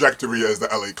same trajectory as the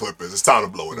LA Clippers. It's time to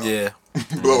blow it up. Yeah.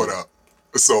 Blow it up.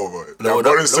 It's over. Blow Y'all it brought up,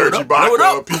 in blow it Serge up, blow it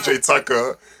Ibaka, up. PJ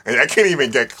Tucker, and I can't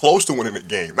even get close to winning the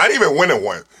game. Not even winning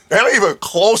one. They're not even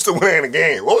close to winning the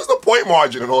game. What was the point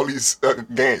margin in all these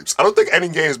games? I don't think any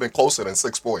game has been closer than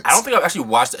 6 points. I don't think I've actually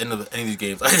watched the end of any of these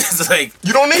games. It's like,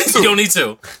 You don't need to. you don't need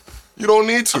to. You don't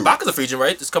need to. Ibaka's a free agent,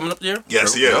 right? It's coming up there.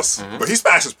 Yes, he is. But he's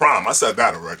past his prime. I said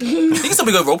that already. He can still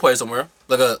be a good role player somewhere,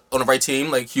 like on the right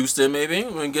team, like Houston maybe. I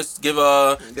mean, give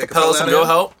Capella some real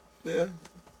help. Yeah.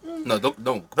 No, don't.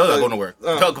 Capela's not going nowhere.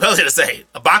 Capela's here to say,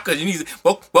 Ibaka, you need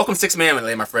welcome 6-man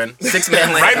land, my friend.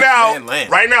 6-man land.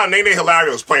 Right now, Nene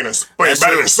Hilario is playing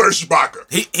better than Serge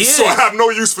Ibaka. He So is. I have no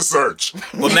use for Serge.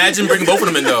 Well, imagine bringing both of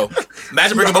them in though.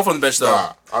 Imagine bringing both of them on the bench though.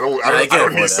 Nah, I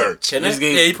don't need Serge. Can they?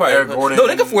 Yeah, he probably. Eric Gordon. No,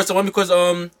 they can afford someone because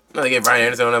No, they get Ryan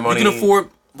Anderson on that money. you can afford.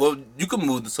 Well, you can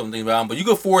move something around, but you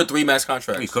can afford 3 max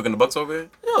contracts. He cooking the Bucks over here.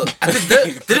 Yeah,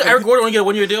 did Eric Gordon only get a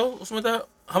 1-year deal or something like that?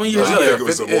 How many years? I did he think get? it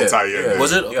was a multi-year.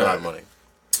 Was it? He got a lot of money.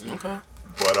 Okay.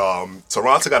 But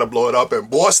Toronto got to blow it up. And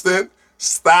Boston,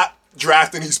 stop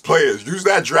drafting these players. Use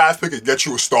that draft pick and get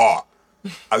you a star.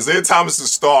 Isaiah Thomas is a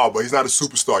star, but he's not a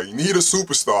superstar. You need a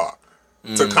superstar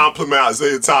to complement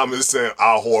Isaiah Thomas and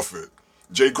Al Horford.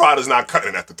 Jay Crowder's not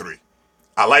cutting at the 3.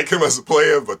 I like him as a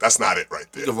player, but that's not it right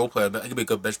there. He's a role player. He could be a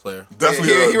good bench player.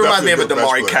 He reminds me of a definitely Damari good bench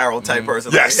player. Carroll type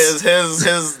person. Yes.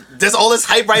 Like his all this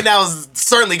hype right now is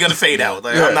certainly gonna fade out.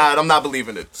 Like, Yeah. I'm not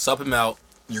believing it. Sub him out.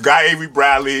 You got Avery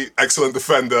Bradley, excellent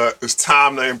defender. It's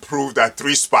time to improve that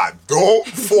 3 spot. Don't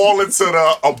fall into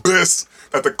the abyss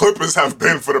that the Clippers have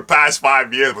been for the past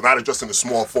 5 years, but not addressing the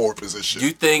small forward position. Do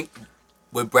you think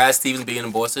with Brad Stevens being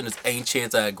in Boston, there's any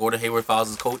chance that Gordon Hayward follows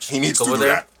his coach? He needs to over do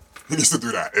that. He needs to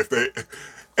do that.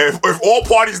 If all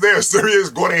parties there are serious,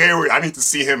 Gordon Hayward, I need to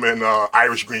see him in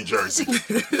Irish green jersey.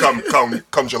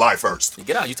 come July 1st.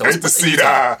 Get out, Utah. I need to see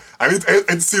that. I need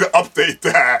to see the update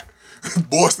that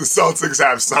Boston Celtics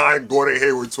have signed Gordon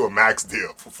Hayward to a max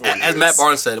deal for 4 years. As Matt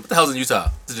Barnes said, what the hell's in Utah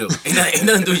to do? Ain't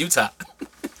nothing to do in Utah.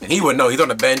 And he would know. He's on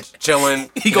the bench, chilling.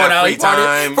 He going out, free he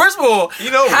partying. First of all,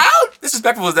 how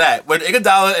disrespectful was that? When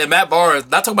Iguodala and Matt Barnes,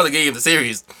 not talking about the game, the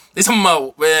series, they talking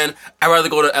about, man, I'd rather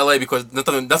go to LA because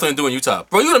nothing to do in Utah.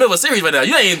 Bro, you in the middle of a series right now.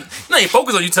 You ain't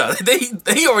focused on Utah.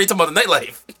 They already talking about the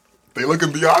nightlife. They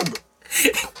looking beyond them.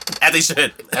 As they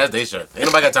should. As they should. Ain't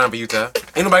nobody got time for Utah.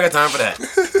 Ain't nobody got time for that.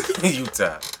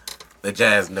 Utah. The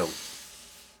Jazz know.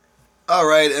 All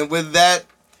right, and with that,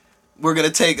 we're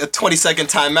gonna take a 20-second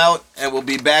timeout, and we'll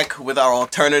be back with our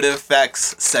alternative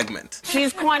facts segment.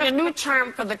 She's coined a new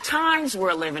term for the times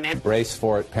we're living in. Brace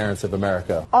for it, parents of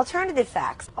America. Alternative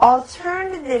facts.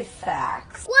 Alternative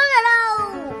facts. What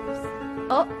are those?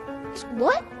 Oh,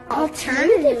 what?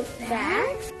 Alternative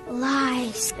facts?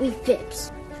 Lies and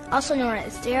fibs. Also known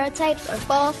as stereotypes or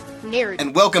false narratives.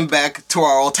 And welcome back to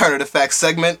our alternative facts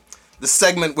segment, the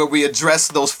segment where we address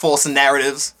those false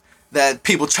narratives that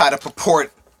people try to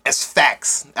purport as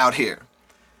facts out here.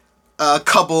 A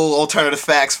couple alternative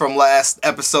facts from last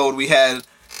episode. We had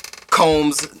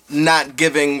Combs not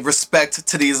giving respect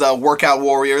to these workout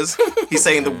warriors. He's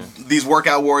saying these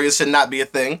workout warriors should not be a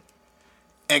thing.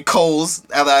 And Coles,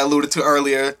 as I alluded to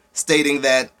earlier, stating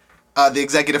that the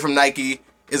executive from Nike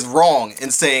is wrong in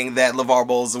saying that LeVar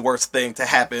Ball is the worst thing to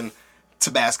happen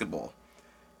to basketball.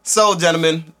 So,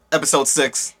 gentlemen, episode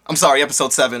 7.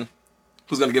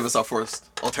 Who's going to give us our first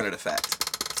alternative fact?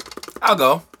 I'll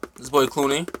go. This boy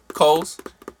Clooney. Coles.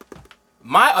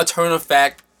 My alternative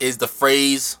fact is the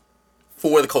phrase,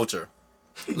 for the culture.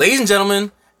 Ladies and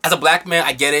gentlemen, as a black man,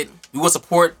 I get it. We will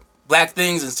support black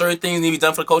things and certain things need to be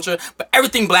done for the culture, but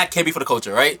everything black can't be for the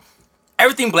culture, right?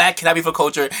 Everything black cannot be for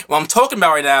culture. What I'm talking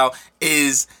about right now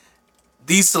is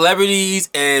these celebrities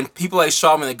and people like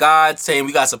Charlamagne the God saying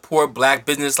we gotta support black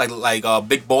business like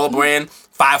Big Baller Brand,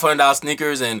 $500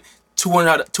 sneakers and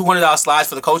 $200 slides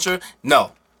for the culture.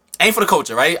 No, ain't for the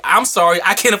culture, right? I'm sorry,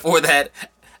 I can't afford that.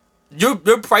 You're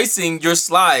pricing your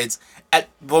slides at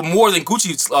more than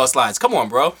Gucci slides. Come on,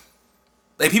 bro.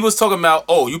 Like people's talking about,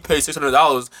 oh, you pay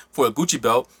 $600 for a Gucci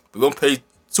belt, we're gonna pay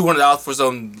 $200 for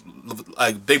some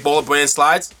like Big Baller Brand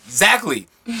slides. Exactly.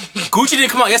 Gucci didn't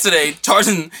come out yesterday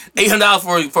charging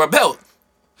 $800 for a belt.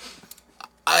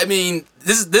 I mean,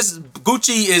 this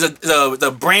Gucci is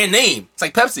a brand name. It's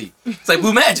like Pepsi. It's like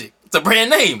Blue Magic. It's a brand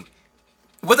name.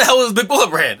 What the hell is Big Baller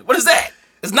Brand? What is that?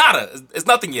 It's nada. It's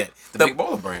nothing yet. The Big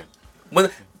Baller Brand.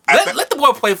 Let the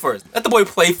boy play first. Let the boy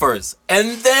play first,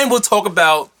 and then we'll talk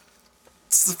about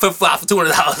flip-flop for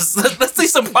 $200. Let's see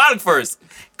some product first.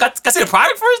 Got to see the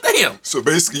product first? Damn. So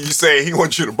basically, you say he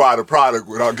wants you to buy the product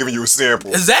without giving you a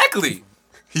sample. Exactly.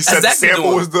 He said Exactly the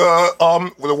sample was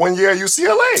the 1 year at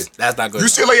UCLA. That's not good.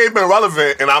 UCLA ain't been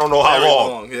relevant in I don't know how Very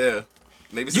long. Yeah.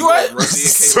 Maybe You right.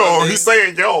 So he's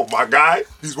saying, yo, my guy,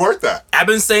 he's worth that. I've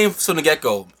been saying from the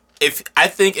get-go, I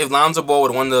think if Lonzo Ball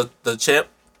would have won the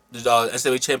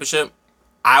NCAA championship,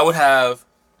 I would have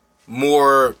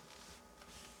more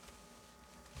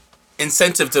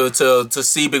incentive to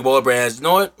see Big Baller Brands. You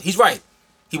know what? He's right.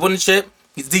 He won the chip.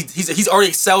 He's already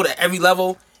excelled at every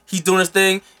level. He's doing his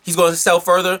thing. He's going to excel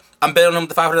further. I'm betting on him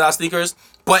with the $500 sneakers,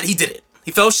 but he did it.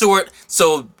 He fell short,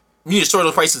 so you need to short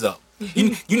those prices up.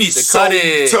 You need to cut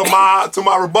it. To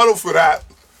my rebuttal for that,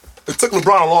 It took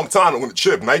LeBron a long time to win the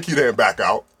chip. Nike didn't back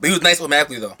out. But he was nice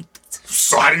automatically, though.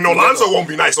 So how do you know Lonzo won't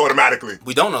be nice automatically?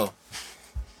 We don't know.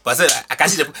 But I said, I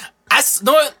see the...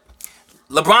 know what?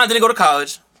 LeBron didn't go to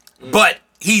college, but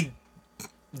he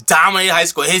dominated high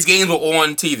school. His games were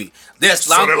on TV.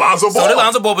 So did Lonzo Ball. So did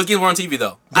Lonzo Ball, but his games were on TV,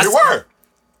 though. They were.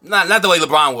 Not the way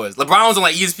LeBron was. LeBron was on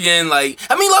like ESPN.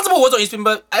 Lonzo Ball was on ESPN,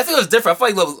 but I feel it's different.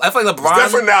 I feel like LeBron. It's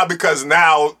different now because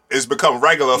now it's become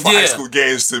regular for high school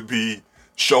games to be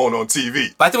shown on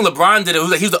TV. But I think LeBron did it. It was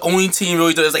like he was the only team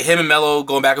really. It was like him and Melo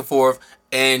going back and forth,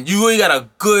 and you really got a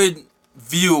good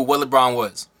view of what LeBron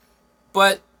was.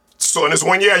 But so in this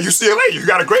 1 year at UCLA, you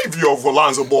got a great view of what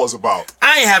Lonzo Ball is about.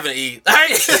 I ain't having to eat.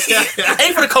 I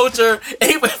ain't for the culture.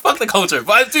 Fuck the culture.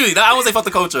 But dude, I won't say fuck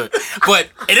the culture. But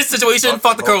in this situation,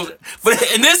 fuck the culture. But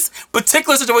in this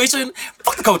particular situation,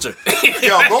 fuck the culture.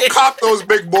 Yo, go cop those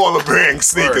big baller brand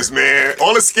sneakers, man.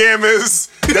 All the scammers,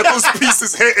 get those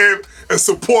pieces hitting and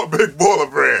support big baller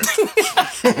brand.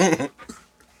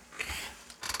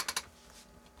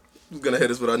 Who's gonna hit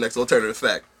us with our next alternative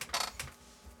fact?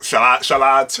 Shall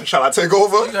I take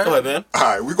over? Go ahead, man. All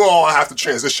right, we're going to have to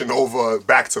transition over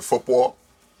back to football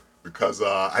because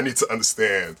I need to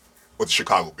understand what the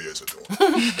Chicago Bears are doing.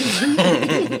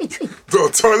 The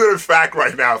alternative fact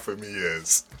right now for me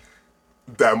is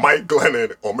that Mike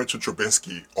Glennon or Mitchell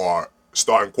Trubisky are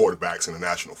starting quarterbacks in the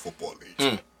National Football League.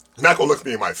 You're not going to look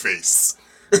me in my face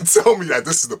and tell me that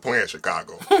this is the plan,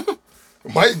 Chicago.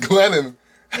 Mike Glennon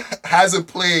hasn't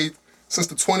played since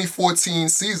the 2014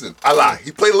 season. I lie.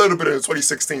 He played a little bit in the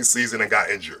 2016 season and got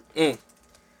injured.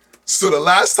 So the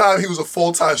last time he was a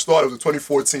full-time starter was the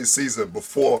 2014 season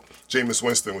before Jameis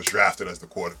Winston was drafted as the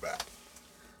quarterback.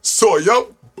 So a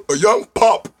young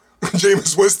pup,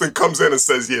 Jameis Winston, comes in and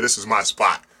says, yeah, this is my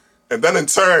spot. And then in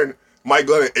turn, Mike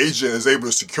Glennon agent is able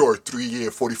to secure a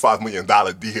 3-year, $45 million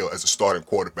deal as a starting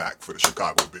quarterback for the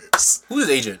Chicago Bears. Who's his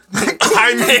agent?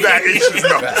 I need that agent's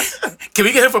number. Can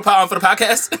we get him for the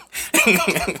podcast?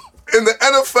 In the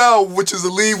NFL, which is a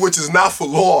league which is not for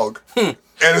long, and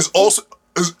is also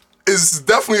is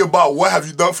definitely about what have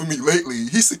you done for me lately.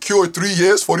 He secured 3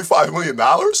 years, $45 million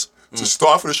to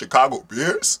start for the Chicago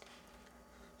Bears.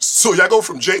 So y'all go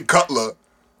from Jay Cutler,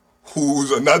 who's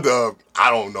another,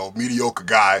 I don't know, mediocre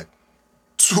guy,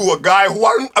 to a guy who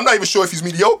I'm not even sure if he's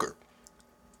mediocre.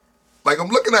 Like, I'm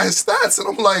looking at his stats and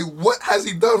I'm like, what has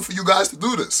he done for you guys to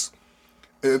do this?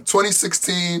 In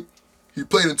 2016, he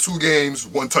played in 2 games,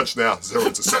 1 touchdown, 0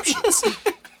 interceptions.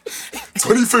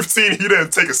 2015, he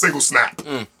didn't take a single snap.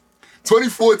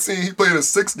 2014, he played in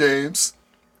 6 games,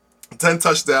 10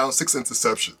 touchdowns, 6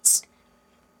 interceptions.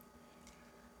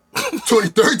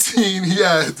 2013,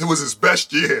 it was his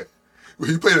best year.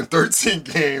 He played in 13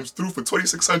 games, threw for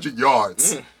 2,600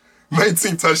 yards,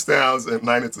 19 touchdowns, and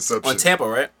 9 interceptions. On Tampa,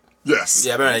 right? Yes.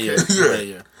 Yeah, I remember that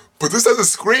year. Yeah. But this doesn't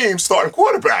scream starting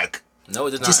quarterback. No,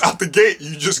 it does not. Just out the gate,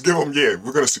 you just give them,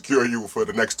 we're going to secure you for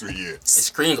the next 3 years. It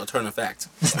screams alternative fact.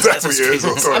 Definitely is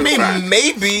alternative fact.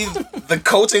 Maybe the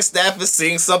coaching staff is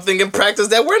seeing something in practice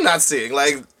that we're not seeing.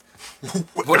 Like,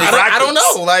 I don't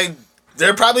know. Like,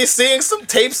 they're probably seeing some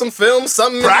tape, some film,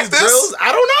 something in these drills.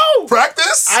 I don't know.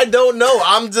 Practice? I don't know.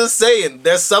 I'm just saying.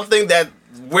 There's something that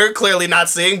we're clearly not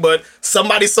seeing, but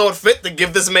somebody saw it fit to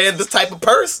give this man this type of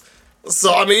purse.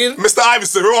 So, I mean... Mr.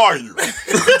 Iverson, where are you?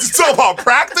 You talking about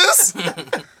practice?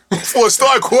 For a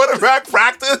starting quarterback,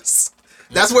 practice?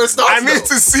 That's where it starts, I need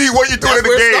to see what you're doing in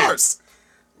the games.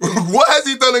 What has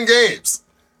he done in games?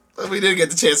 We didn't get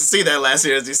the chance to see that last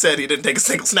year. As you said, he didn't take a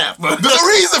single snap. But there's a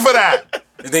reason for that.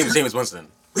 His name is Jameis Winston.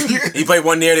 He played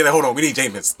 1 year, they're like, hold on, we need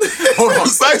Jameis. Hold on.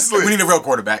 Precisely. We need a real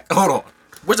quarterback. Hold on.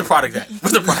 Where's the product at?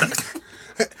 Where's the product?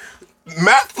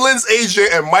 Matt Flynn's agent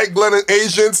and Mike Glennon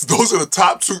agents, those are the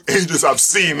top 2 agents I've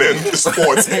seen in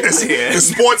sports in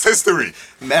sports history.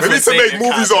 They need to make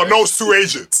movies on those 2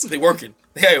 agents. They working.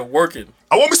 They are working.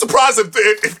 I won't be surprised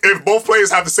if both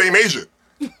players have the same agent.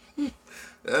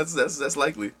 That's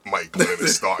likely. Mike Glennon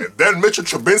is starting. Then Mitchell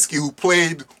Trubisky, who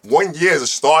played 1 year as a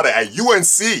starter at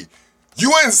UNC.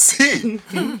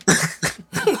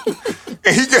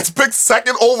 And he gets picked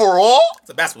 2nd overall? It's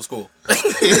a basketball school.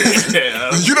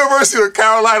 The University of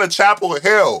Carolina, Chapel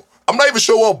Hill. I'm not even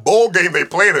sure what bowl game they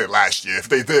played in last year, if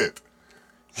they did.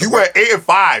 He went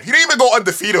 8-5. He didn't even go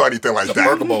undefeated or anything like that.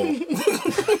 Burger Bowl.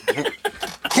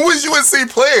 Who is UNC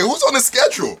playing? Who's on the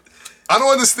schedule? I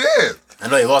don't understand. I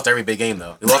know they lost every big game,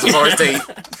 though. They lost to Florida State.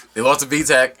 They lost to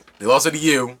VTech. They lost to the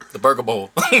U. The Burger Bowl.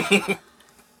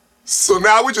 So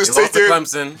now we just take it.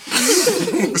 Clemson.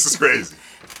 This is crazy.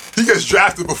 He gets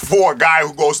drafted before a guy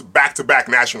who goes to back-to-back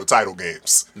national title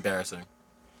games. Embarrassing.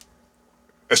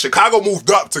 And Chicago moved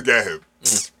up to get him.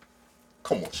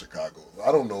 come on, Chicago.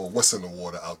 I don't know what's in the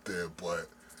water out there, but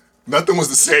nothing was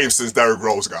the same since Derrick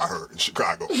Rose got hurt in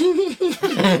Chicago.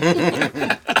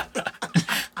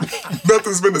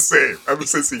 Nothing's been the same ever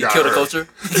since he got hurt. Killed the culture?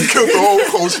 He killed the whole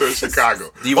culture in Chicago.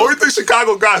 Only thing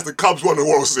Chicago got is the Cubs won the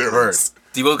World Series.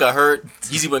 D-Will got hurt.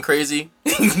 Yeezy went crazy.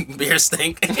 Beer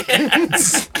stink.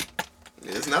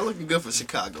 It's not looking good for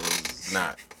Chicago. It's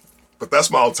not. But that's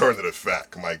my alternative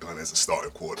fact. Mike Glenn is a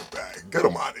starting quarterback. Get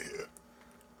him out of here.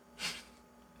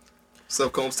 So,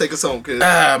 Combs, take us home, kid.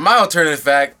 My alternative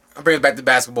fact, I'll bring it back to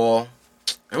basketball.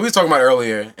 And we was talking about it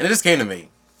earlier, and it just came to me.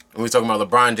 We were talking about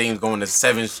LeBron James going to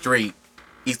 7 straight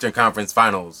Eastern Conference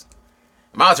Finals.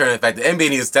 My alternative fact, the NBA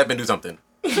needs to step and do something.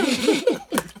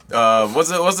 What's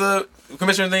the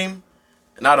commissioner's name?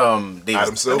 Not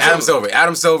Davis. Adam Silver.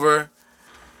 Adam Silver.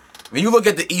 When you look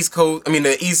at the East Coast,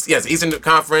 Eastern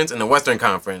Conference and the Western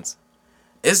Conference,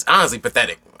 it's honestly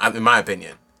pathetic, in my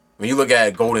opinion. When you look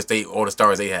at Golden State, all the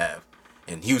stars they have,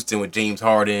 and Houston with James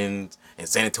Harden, and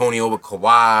San Antonio with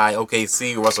Kawhi,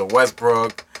 OKC, Russell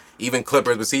Westbrook, even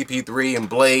Clippers with CP3 and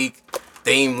Blake,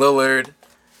 Dame Lillard.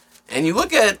 And you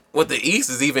look at what the East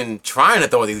is even trying to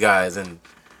throw at these guys, and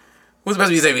who's the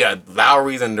best we say? We got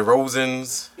Lowry's and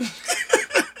DeRozan's.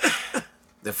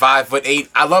 The 5'8".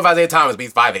 I love Isaiah Thomas, but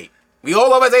he's 5'8". We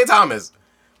all love Isaiah Thomas.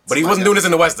 But he wasn't doing this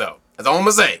in the West, though. That's all I'm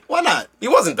going to say. Why not? He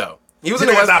wasn't, though. He was He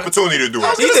in the had West. the opportunity to do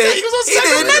it. He did.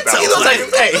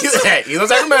 He was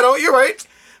Sacramento. You're right.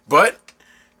 But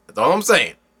that's all I'm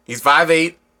saying. He's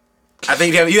 5'8". I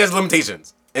think he has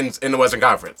limitations in the Western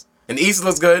Conference. In the East, it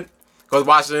looks good. Because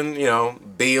Washington,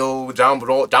 Beal, John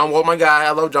Wall, my guy.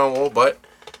 I love John Wall, but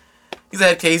he's a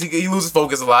head case. He loses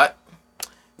focus a lot.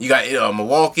 You got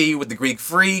Milwaukee with the Greek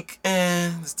Freak.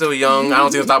 Still young. I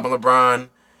don't see him stopping LeBron.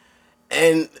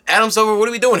 And Adam Silver, what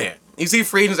are we doing here? You see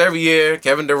free agents every year.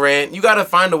 Kevin Durant. You got to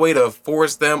find a way to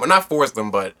force them, or not force them,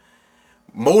 but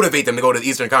motivate them to go to the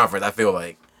Eastern Conference. I feel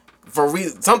like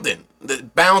something the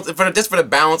balance for the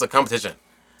balance of competition.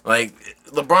 Like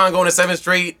LeBron going to 7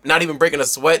 straight, not even breaking a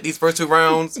sweat these first 2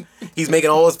 rounds. He's making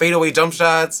all his fadeaway jump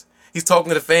shots. He's talking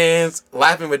to the fans,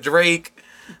 laughing with Drake.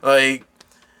 Like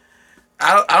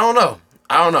I don't know.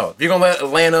 If you're gonna let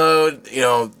Atlanta,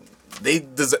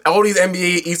 all these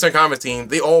NBA Eastern Conference teams,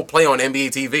 they all play on NBA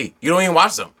TV. You don't even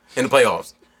watch them in the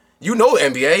playoffs. You know the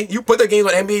NBA. You put their games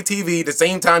on NBA TV the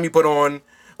same time you put on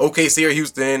OKC or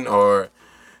Houston or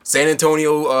San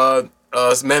Antonio,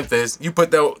 Memphis. You put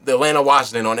the Atlanta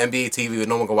Washington on NBA TV, but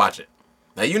no one can watch it.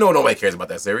 Now you know nobody cares about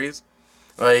that series.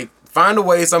 Like find a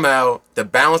way somehow to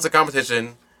balance the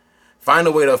competition. Find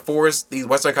a way to force these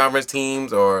Western Conference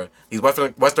teams or these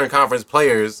Western Conference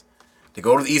players to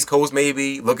go to the East Coast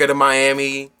maybe. Look at a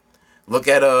Miami. Look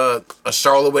at a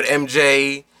Charlotte with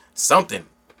MJ. Something.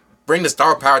 Bring the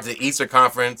star power to the Eastern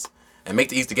Conference and make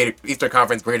the Eastern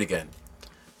Conference great again.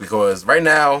 Because right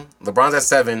now, LeBron's at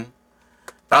 7.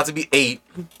 About to be 8.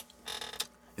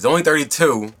 He's only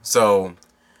 32. So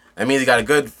that means he got a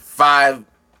good 5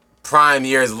 prime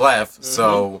years left.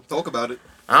 So talk about it.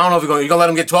 I don't know if you're gonna let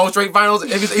him get 12 straight finals in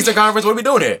the Eastern Conference. What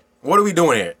are we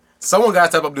doing here? Someone gotta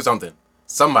step up and do something.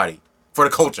 Somebody. For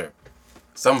the culture.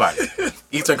 Somebody.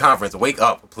 Eastern Conference, wake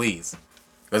up, please.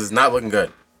 Because it's not looking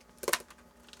good.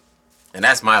 And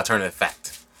that's my alternative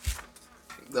fact.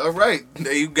 All right.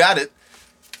 There you got it.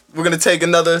 We're going to take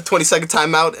another 20-second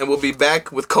timeout, and we'll be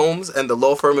back with Combs and the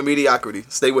law firm of mediocrity.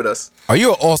 Stay with us. Are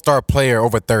you an all-star player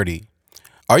over 30?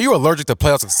 Are you allergic to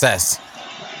playoff success?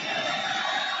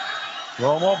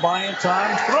 Romo buying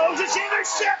time, throws it's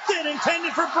intercepted,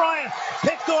 intended for Bryant,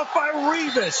 picked off by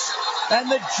Revis, and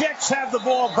the Jets have the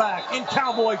ball back in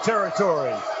Cowboy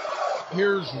territory.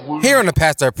 Here on the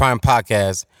Past Their Prime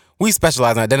podcast, we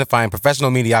specialize in identifying professional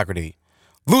mediocrity,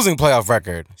 losing playoff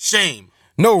record, shame,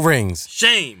 no rings,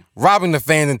 shame, robbing the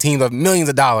fans and teams of millions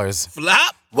of dollars.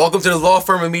 Flop. Welcome to the law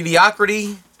firm of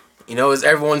mediocrity. It's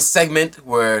everyone's segment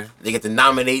where they get to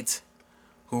nominate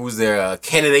who's their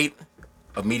candidate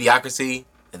of mediocrity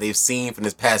that they've seen from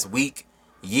this past week,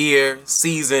 year,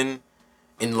 season,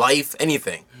 in life,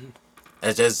 anything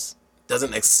that just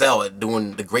doesn't excel at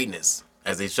doing the greatness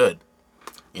as they should,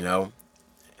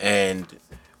 And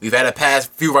we've had a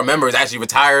past few of our members actually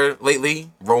retire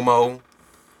lately. Romo,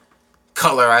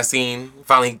 Cutler, I seen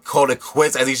finally called it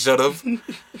quits as he should have.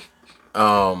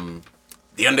 The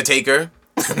Undertaker.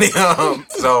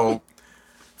 So,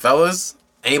 fellas,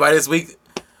 anybody this week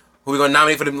who we gonna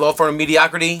nominate for the law firm of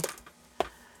mediocrity?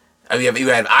 We've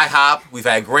had IHOP, we've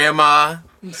had Grandma.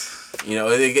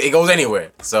 It goes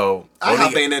anywhere. So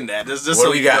IHOP ain't in that. Just what so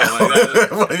do we got?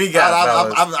 What do we got?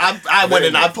 I went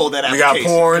and I pulled that application. We got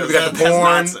porn. We got the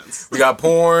porn. We got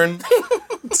porn.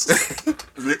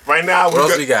 Right now, what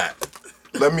else we got?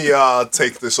 let me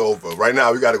take this over. Right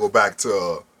now, we got to go back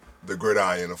to the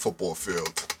gridiron, the football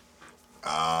field.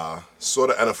 Saw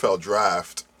the NFL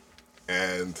draft,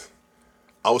 and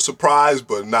I was surprised,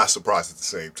 but not surprised at the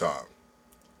same time.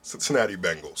 Cincinnati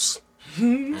Bengals.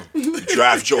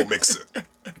 Draft Joe Mixon.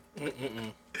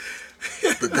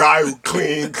 The guy who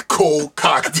cleaned, cold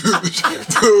cocked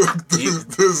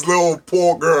this little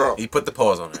poor girl. He put the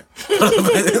pause on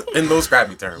it. In those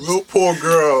scrappy terms. Little poor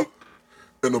girl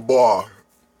in the bar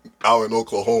out in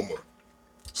Oklahoma.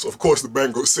 So, of course, the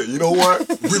Bengals say, you know what?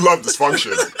 We love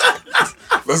dysfunction.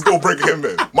 Let's go bring him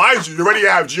in. Mind you already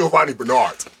have Giovanni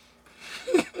Bernard.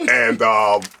 And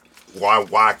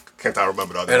why can't I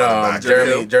remember the other one?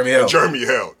 Jeremy Hill. Jeremy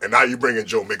Hill. And now you bring in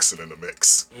Joe Mixon in the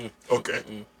mix. Okay.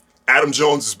 Adam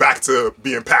Jones is back to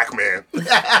being Pac-Man.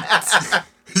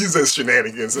 He's in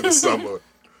shenanigans in the summer.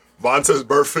 Vontaze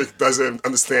Burfict doesn't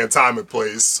understand time and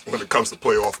place when it comes to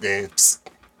playoff games.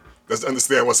 Doesn't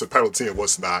understand what's a penalty and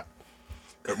what's not.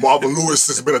 And Marvin Lewis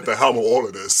has been at the helm of all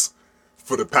of this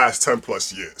for the past 10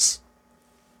 plus years.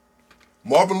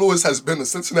 Marvin Lewis has been the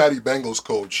Cincinnati Bengals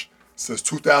coach since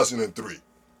 2003.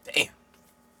 Damn.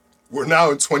 We're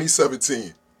now in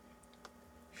 2017.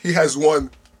 He has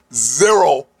won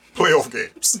 0 playoff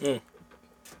games.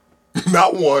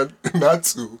 Not 1, not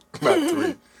 2, not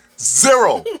 3.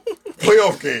 0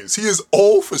 playoff games. He is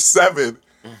 0 for 7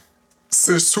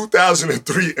 since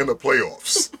 2003 in the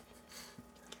playoffs.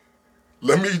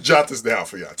 Let me jot this down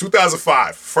for y'all.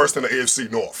 2005, first in the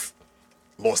AFC North.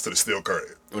 Lost to the Steel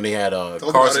Curtain. When they had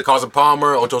Carson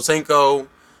Palmer, Ocho Cinco.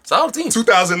 Solid team.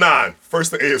 2009,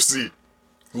 first in the AFC.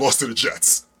 Lost to the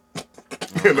Jets.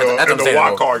 in the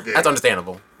wild card game. That's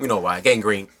understandable. We know why. Gang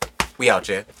green. We out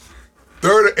here.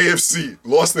 Third in AFC.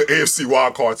 Lost in the AFC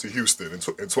wild card to Houston in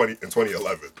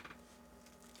 2011.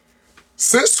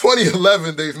 Since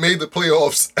 2011, they've made the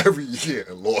playoffs every year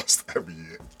and lost every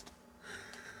year.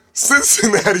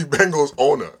 Cincinnati Bengals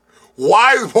owner.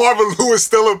 Why is Marvin Lewis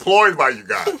still employed by you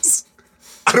guys?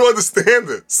 I don't understand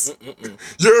this.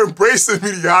 You're embracing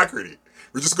mediocrity.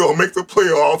 We're just going to make the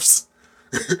playoffs.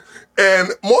 And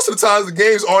most of the times, the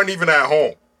games aren't even at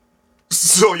home.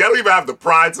 So y'all don't even have the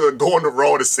pride to go on the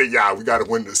road and say, yeah, we got to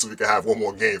win this so we can have one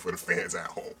more game for the fans at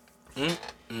home.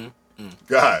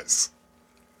 Guys,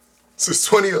 since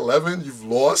 2011, you've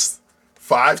lost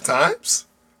 5 times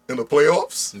in the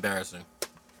playoffs? Embarrassing.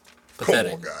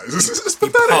 Pathetic. Come on, guys. It's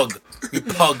pathetic. You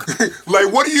pug.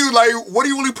 Like, what are you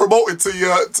really promoting to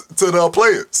the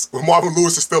players when Marvin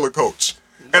Lewis is still a coach?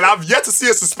 And I've yet to see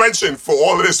a suspension for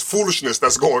all of this foolishness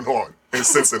that's going on in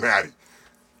Cincinnati.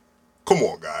 Come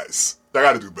on, guys. Y'all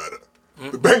got to do better.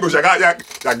 The Bengals,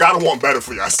 y'all got to want better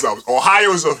for yourselves.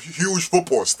 Ohio is a huge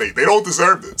football state. They don't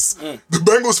deserve this. The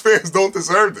Bengals fans don't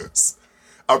deserve this.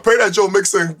 I pray that Joe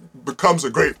Mixon becomes a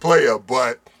great player,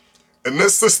 but in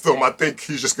this system, I think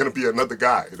he's just going to be another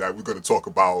guy that we're going to talk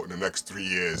about in the next 3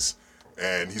 years,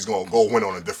 and he's going to go win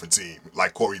on a different team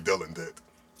like Corey Dillon did.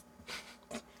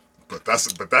 But that's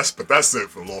it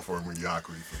for law firm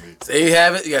mediocrity for me. So there you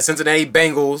have it. You got Cincinnati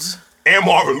Bengals. And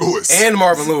Marvin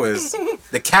Lewis.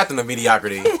 The captain of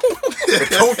mediocrity. The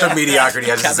coach of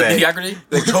mediocrity, I should say. Mediocrity?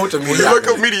 The coach of mediocrity. When you look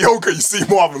up mediocre, you see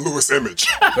Marvin Lewis image.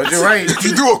 But you're right. If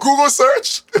you do a Google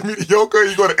search, mediocre,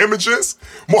 you go to images,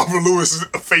 Marvin Lewis'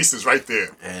 face is right there.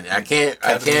 And I can't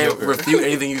refute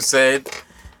anything you said.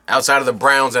 Outside of the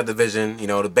Browns, that division, the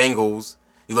Bengals,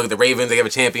 you look at the Ravens, they have a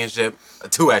championship.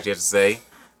 2, actually, I should say.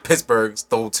 Pittsburgh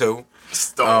stole 2.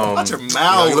 Watch your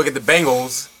mouth. You look at the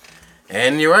Bengals,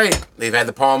 and you're right. They've had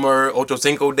the Palmer, Ocho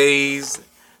Cinco days.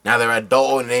 Now they're at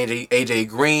Dalton and AJ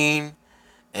Green.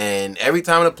 And every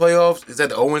time in the playoffs, it's at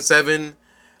the 0-7.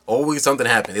 Always something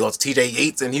happened. They lost TJ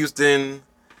Yates in Houston.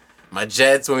 My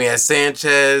Jets, when we had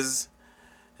Sanchez.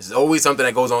 There's always something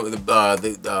that goes on.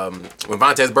 When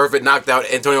Vontaze Burfict knocked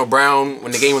out Antonio Brown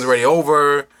when the game was already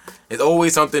over. There's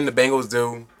always something the Bengals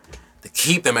do to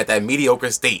keep them at that mediocre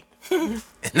state. And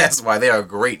that's why they are a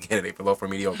great candidate for low for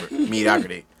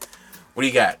mediocrity. What do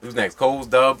you got? Who's next? Cole's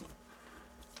Dub?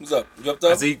 Who's up? You up,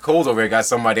 Dub? I see Cole's over here got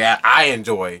somebody I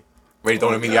enjoy. Ready to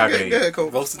throw in mediocrity. Yeah, Cole.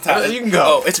 Roasting time. You can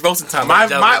go. Oh, it's roasting time.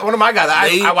 One of my guys.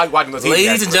 I like watching those.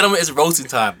 Ladies and gentlemen, it's roasting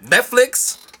time.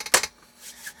 Netflix,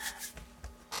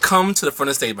 come to the front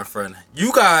of the stage, my friend.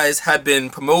 You guys have been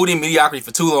promoting mediocrity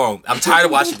for too long. I'm tired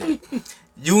of watching it.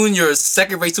 You and your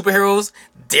second-rate superheroes,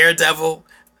 Daredevil,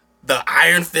 the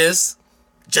Iron Fist,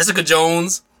 Jessica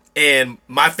Jones, and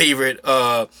my favorite,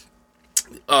 Luke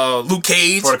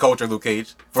Cage. For the culture, Luke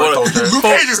Cage. For the culture. Luke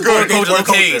Cage is good. Luke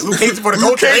Cage for the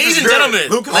culture. Ladies and gentlemen.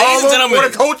 For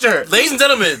the culture. Ladies and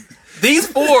gentlemen, these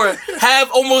 4 have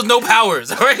almost no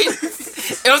powers, all right?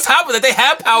 And on top of that, they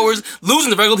have powers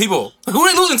losing to regular people. Who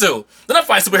are they losing to? They're not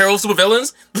fighting superheroes, super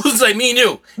villains. Losing to like me and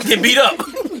you. Get beat up.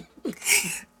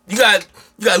 You got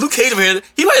Luke Cage over here.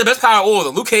 He might have the best power of all of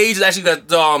them. Luke Cage is actually got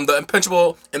the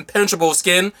impenetrable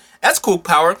skin. That's cool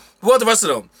power. Who about the rest of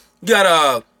them? You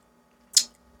got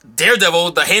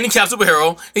Daredevil, the handicapped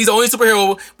superhero. He's the only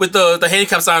superhero with the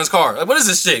handicap sign on his car. Like, what is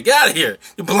this shit? Get out of here.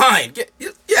 You're blind. Get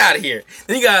out of here.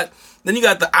 Then you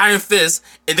got the Iron Fist.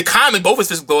 In the comic, both his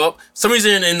fists blow up. For some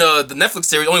reason in the Netflix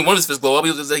series, only one of his fists blow up.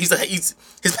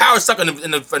 His power stuck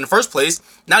in the first place.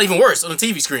 Not even worse on the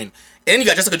TV screen. And you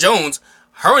got Jessica Jones.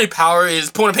 Her only power is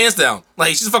pulling her pants down. Like,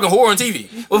 she's a fucking whore on TV.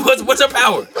 What's her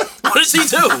power? What does she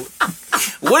do?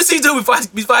 What does she do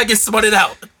before I get smutted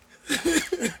out?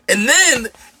 And then,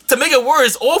 to make it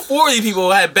worse, all four of these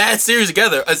people had bad series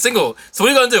together, a single. So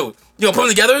what are you gonna do? You gonna put them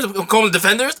together? Call them the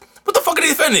Defenders? What the fuck are they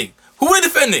defending? Who are they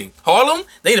defending? Harlem?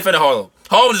 They ain't defending Harlem.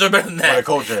 Harlem deserves better than that. For the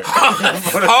culture.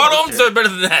 Harlem deserves better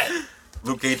than that.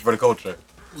 Luke Cage for the culture.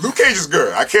 Luke Cage is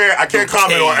good. I can't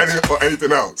comment on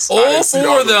anything else. All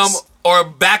four of them are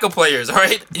backup players,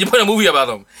 alright? You put a movie about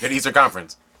them. In Eastern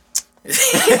Conference.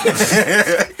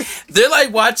 They're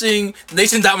like watching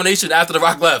Nation Domination after The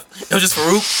Rock left. It was just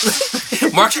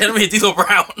Farouk, Mark Henry, and D'Lo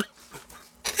Brown.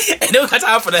 And they don't got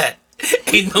time for that.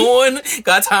 Ain't no one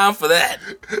got time for that.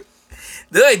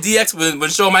 They're like DX when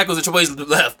Shawn Michaels and Triple H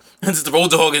left. And it's the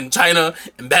Road Dogg in China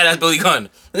and Badass Billy Gunn.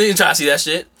 They didn't try to see that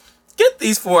shit. Get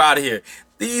these four out of here.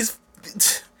 These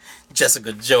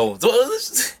Jessica Jones,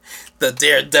 the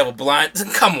Daredevil blind.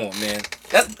 Come on, man.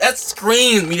 That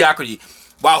screams mediocrity.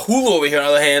 While Hulu over here, on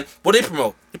the other hand, what do they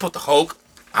promote? They put the Hulk,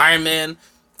 Iron Man,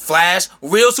 Flash,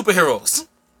 real superheroes.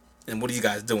 And what are you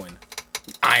guys doing?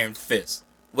 Iron Fist.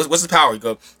 What's his power? You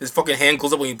go, his fucking hand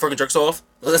goes up when he fucking jerks off?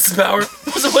 What's his power?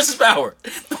 What's his power?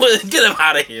 Get him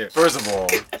out of here. First of all,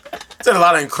 said a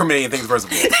lot of incriminating things, first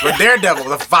of all. But Daredevil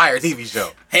was a fire TV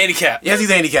show. Handicapped. Yes, he's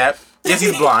handicapped. Yes,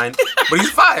 he's blind. But he's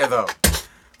fire, though.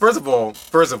 First of all,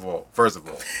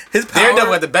 his power...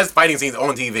 Daredevil had the best fighting scenes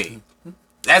on TV.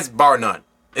 That's bar none.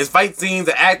 His fight scenes,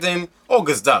 the acting, all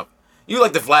good stuff. You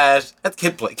like the Flash? That's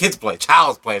kids play,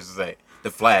 child's play, I should say. The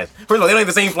Flash. First of all, they don't have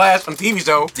the same Flash on TV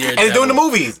show, and they're doing the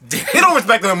movies. They don't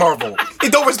respect them in Marvel. They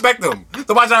don't respect them.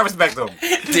 So why should I respect them?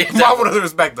 Marvel doesn't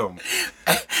respect them.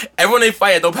 Everyone they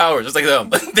fight had no power, just like them.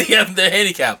 They're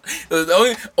handicapped.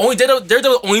 The only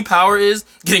Daredevil's only power is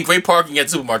getting great parking at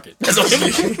the supermarket. That's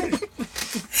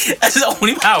his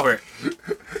only power.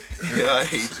 Yeah, I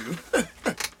hate you.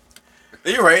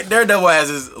 You're right. Daredevil has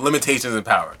his limitations and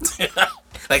power.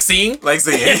 Like seeing?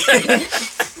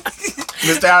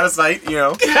 Mr. Out of Sight, you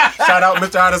know. Shout out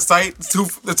Mr. Out of Sight.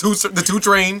 The two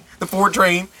train, the 4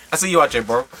 train. I see you out there,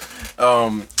 bro.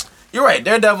 You're right.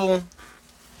 Daredevil,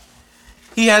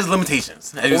 he has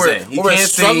limitations, as you say. He can't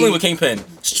struggling with Kingpin.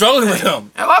 Struggling with him.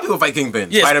 A lot of people fight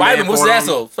Kingpin. Yeah, Spider-Man whoops his ass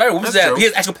off. Spider-Man whoops his ass. He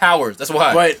has actual powers. That's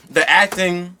why. But the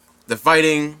acting, the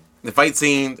fighting, the fight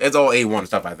scenes, it's all A1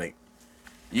 stuff, I think.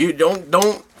 You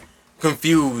don't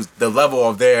confuse the level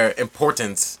of their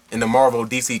importance in the Marvel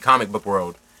DC comic book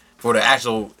world for the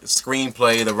actual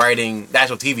screenplay, the writing, the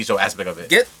actual TV show aspect of it.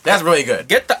 That's really good.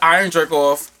 Get the Iron Jerk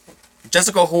off,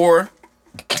 Jessica Whore.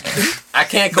 I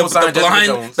can't co-sign Jessica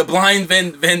Jones. The blind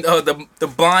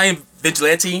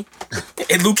vigilante,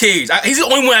 and Luke Cage. He's the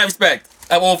only one I respect.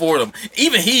 I have all four of them.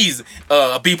 Even he's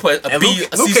a B+. Luke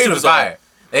Cage was fire.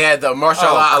 They had the Marshall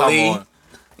Ali,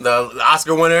 the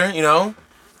Oscar winner. You know.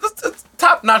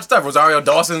 Top-notch stuff. Rosario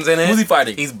Dawson's in it. Who's he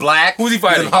fighting? He's black. Who's he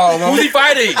fighting? Who's he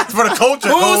fighting? For the culture.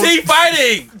 Who's he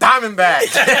fighting? Diamondback.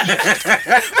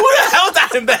 Who the hell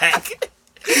Diamondback?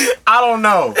 I don't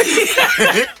know.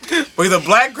 But he's a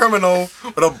black criminal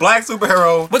with a black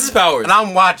superhero. What's his powers? And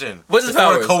I'm watching. What's his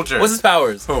powers? For the culture. What's his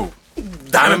powers? Who?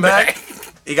 Diamondback.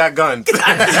 He got guns.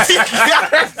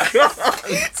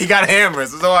 He got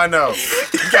hammers. That's all I know.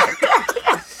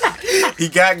 He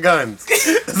got guns.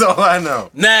 That's all I know.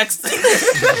 Next.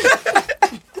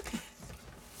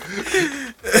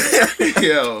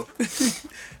 Yo.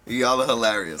 Y'all are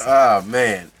hilarious. Oh,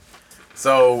 man.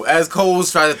 So, as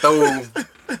Coles tried to throw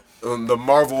the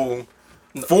Marvel,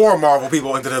 4 Marvel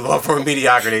people into the love for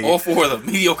mediocrity. All 4 of them.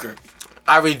 Mediocre.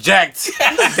 I reject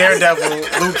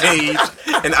Daredevil, Luke Cage,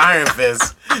 and Iron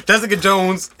Fist. Jessica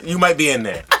Jones, you might be in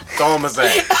there. That's all I'm going to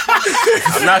say.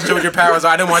 I'm not sure what your powers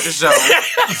are. I didn't watch the show.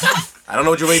 I don't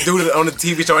know what you really do on the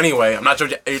TV show anyway. I'm not sure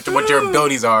what your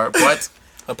abilities are, but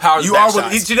her powers you are.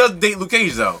 She does date Luke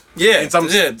Cage though. Yeah, and Luke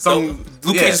Cage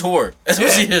is whore. That's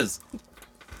what she is.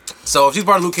 So if she's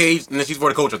part of Luke Cage, then she's for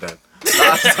the culture then.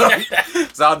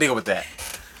 So I'll deal with that.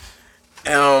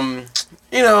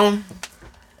 You know,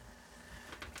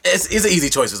 it's an easy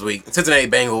choice this week. Cincinnati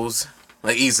Bengals,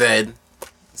 like E said,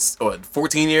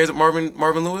 14 years of Marvin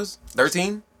Lewis?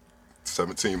 13?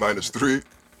 17 minus 3.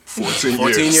 14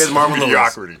 years Marvin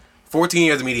mediocrity. Lewis. 14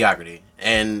 years of mediocrity.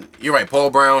 And you're right, Paul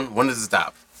Brown, when does it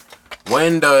stop?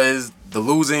 When does the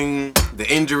losing, the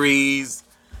injuries,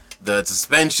 the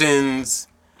suspensions,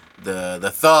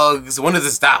 the thugs, when does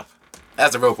it stop?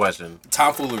 That's the real question.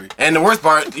 Tomfoolery. And the worst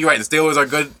part, you're right, the Steelers are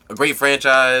good, a great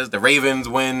franchise. The Ravens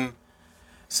win.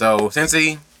 So,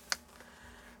 Cincy,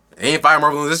 they ain't fired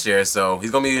Marvin Lewis this year, so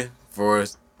he's going to be for,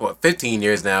 15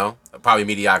 years now, probably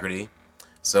mediocrity.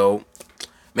 So,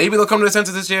 maybe they'll come to the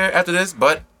senses this year after this,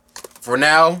 but for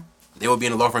now, they will be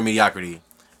in the law firm mediocrity.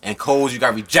 And Coles, you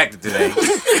got rejected today.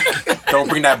 Don't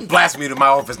bring that blasphemy to my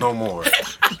office no more.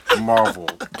 Marvel.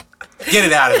 Get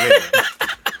it out of here.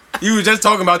 You were just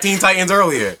talking about Teen Titans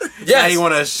earlier. Yeah, you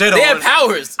want to shit on. They have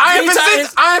powers. Iron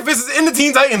Fist is in the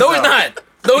Teen Titans. No, he's not.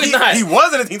 No, he's not. He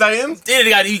was in the Teen Titans.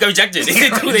 Yeah, he got rejected. They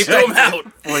threw him out.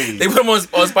 Please. They put him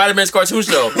on Spider-Man's cartoon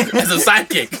show as a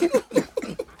sidekick.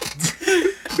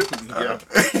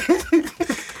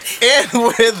 And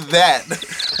with that,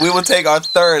 we will take our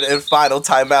third and final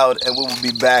timeout, and we will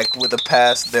be back with a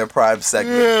past their prime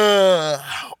segment.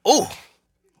 Oh,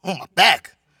 my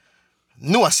back.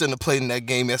 Knew I shouldn't have played in that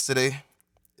game yesterday.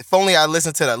 If only I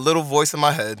listened to that little voice in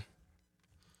my head.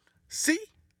 See?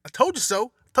 I told you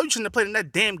so. I told you shouldn't have played in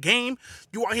that damn game.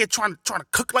 You out here trying to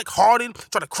cook like Harden,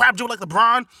 trying to crab joke like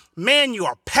LeBron. Man, you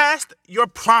are past your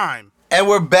prime. And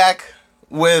we're back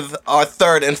with our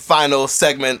third and final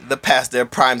segment, the Past Their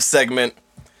Prime segment,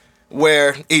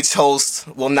 where each host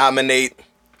will nominate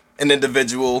an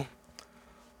individual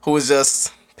who is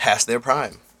just past their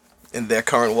prime in their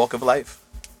current walk of life.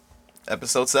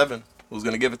 Episode 7. Who's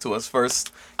going to give it to us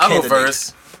first? I'll go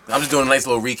first. I'm just doing a nice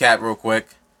little recap real quick.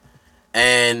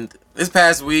 And this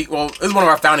past week, well, this is one of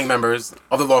our founding members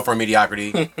of the law firm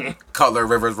Mediocrity, Cutler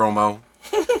Rivers Romo.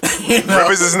 You know?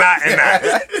 Rivers is not in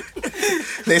that.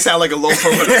 They sound like a law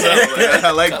firm themselves.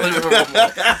 I like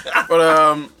that.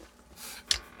 But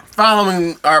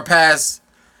following our past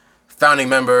founding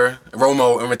member,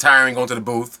 Romo, and retiring, going to the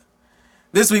booth,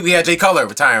 this week we had Jay Cutler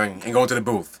retiring and going to the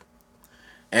booth.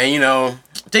 And, you know,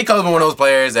 Jay Cutler's been one of those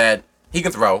players that he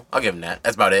can throw. I'll give him that.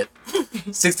 That's about it.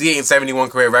 68 and 71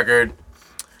 career record.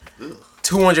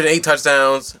 208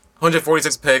 touchdowns.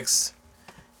 146 picks.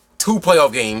 2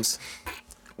 playoff games.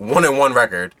 1-1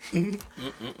 record.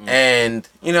 And,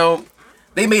 you know,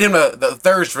 they made him the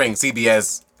third string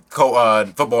CBS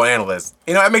football analyst.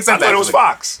 You know, that makes sense. I thought it was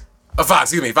Fox.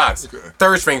 Fox. Okay.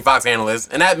 Third string Fox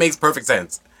analyst. And that makes perfect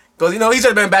sense. Because, you know, he should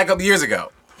have been back up years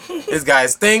ago. This guy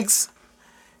stinks.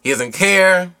 He doesn't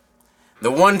care. The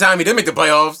one time he did make the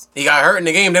playoffs, he got hurt in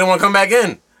the game, didn't want to come back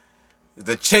in.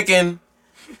 The chicken.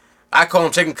 I call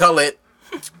him Chicken Cutlet.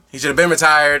 He should have been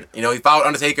retired. You know, he followed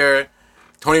Undertaker,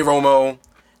 Tony Romo.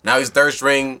 Now he's third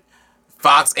string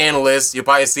Fox analyst. You'll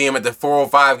probably see him at the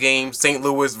 405 game, St.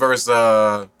 Louis versus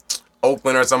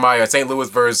Oakland or somebody, or St. Louis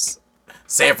versus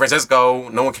San Francisco.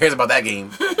 No one cares about that game.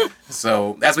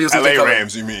 So that's what you'll see. LA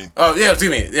Rams, you mean? Oh, yeah,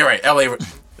 excuse me. You're right.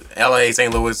 LA,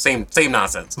 St. Louis, same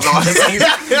nonsense.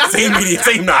 Same media,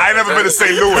 same nonsense. I ain't never been to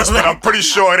St. Louis, but I'm pretty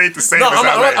sure it ain't the same as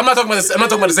LA. I'm not talking about the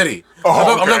city.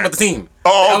 I'm talking about the team.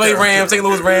 Okay. LA Rams, St.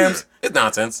 Louis Rams. It's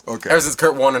nonsense. Okay. Ever since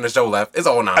Kurt Warner and the show left, it's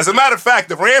all nonsense. As a matter of fact,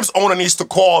 the Rams owner needs to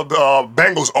call the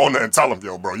Bengals owner and tell him,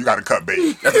 yo, bro, you got to cut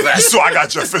bait. That's a fact. So I got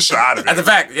Jeff Fisher out of it. That's a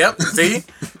fact. Yep. See?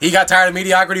 He got tired of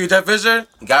mediocrity with Jeff Fisher.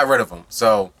 Got rid of him.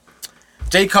 So,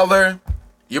 Jay Cutler,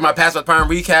 you're my Past Prime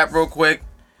recap real quick.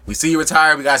 We see you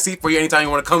retired. We got a seat for you anytime you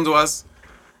want to come to us.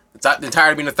 I'm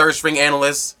tired of being a third string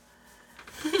analyst.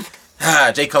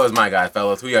 Jay Cutler's my guy,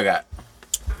 fellas. Who y'all got?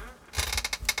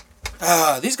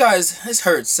 These guys, this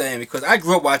hurts saying because I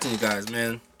grew up watching you guys,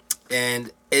 man.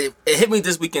 And it hit me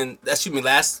this weekend,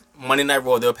 last Monday Night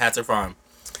Raw, they were Pats Prime.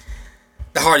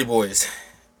 The Hardy Boys.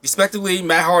 Respectively,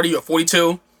 Matt Hardy, you're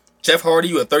 42. Jeff Hardy,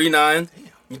 you're 39.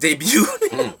 You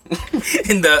debuted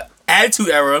in the Attitude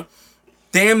Era.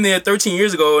 Damn near 13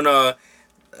 years ago in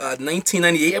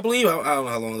 1998, I believe. I don't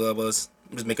know how long ago that was.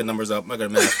 I'm just making numbers up. I'm not good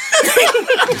at math.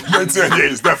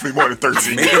 1998 is definitely more than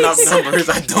 13. Making up numbers,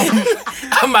 I don't.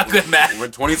 I'm not good at math. We're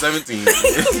 2017. But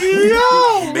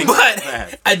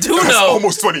I do That's know.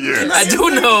 almost 20 years. I do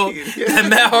know that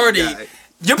Matt Hardy,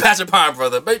 you're Patrick Pine,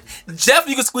 brother. But Jeff,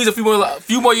 you can squeeze a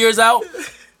few more years out.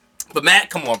 But Matt,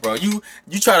 come on, bro. You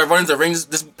tried to run into the rings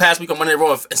this past week on Monday Night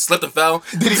Raw and slipped and fell.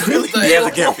 Did he really? He has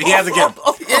a gift. He has a gift.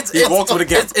 He walks with a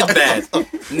gift. It's bad.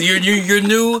 Your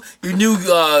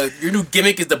new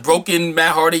gimmick is the broken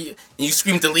Matt Hardy, and you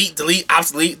scream delete,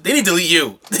 obsolete. They need to delete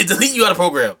you. They delete you out of the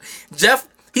program. Jeff,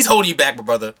 he's holding you back, my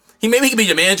brother. Maybe he can be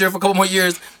your manager for a couple more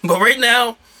years, but right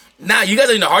now, you guys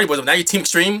are in the Hardy Boys. But now you're Team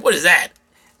Extreme. What is that?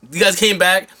 You guys came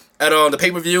back at the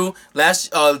pay-per-view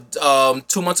last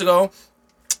 2 months ago.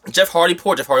 Jeff Hardy,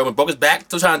 poor Jeff Hardy, broke his back,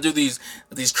 still trying to do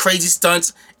these crazy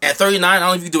stunts. At 39, I don't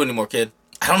know if you can do it anymore, kid.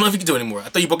 I don't know if you can do it anymore. I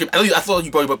thought you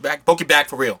broke your back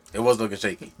for real. It was looking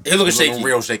shaky. It was looking shaky.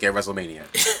 Real shaky at WrestleMania.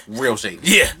 Real shaky.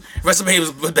 Yeah,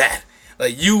 WrestleMania was bad.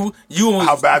 Like you.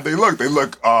 How bad they look? They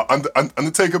look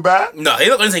Undertaker bad? No, they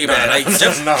look Undertaker bad. Like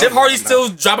Jeff Hardy's still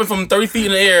dropping from 30 feet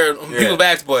in the air on people's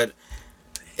backs, but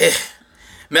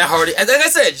Matt Hardy. Like I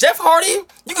said, Jeff Hardy,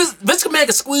 Vince McMahon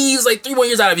can squeeze like 3 more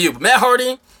years out of you, but Matt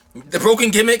Hardy, the broken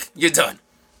gimmick, you're done.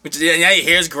 Which now your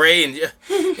hair's gray and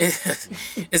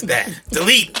it's bad.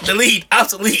 Delete,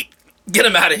 obsolete. Get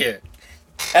him out of here.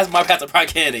 That's my past their prime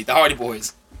candidate, the Hardy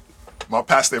Boys. My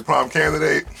past their prime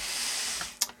candidate.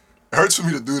 It hurts for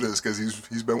me to do this because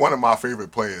he's been one of my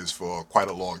favorite players for quite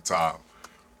a long time.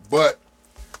 But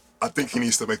I think he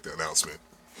needs to make the announcement.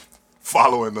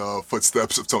 Following the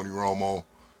footsteps of Tony Romo,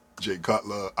 Jay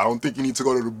Cutler. I don't think you need to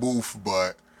go to the booth,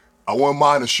 but I wouldn't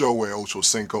mind a show with Ocho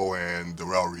Cinco and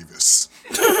Darrell Revis.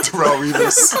 Darrell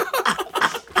Revis.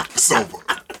 It's over.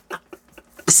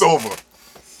 It's over.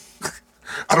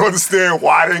 I don't understand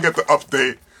why I didn't get the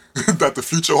update that the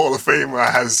future Hall of Famer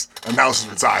has announced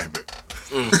his retirement.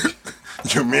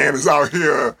 Your man is out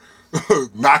here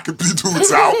knocking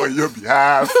dudes out on your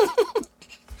behalf.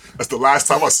 That's the last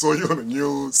time I saw you on the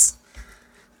news.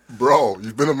 Bro,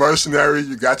 you've been a mercenary,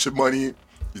 you got your money,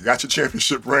 you got your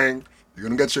championship ring, you're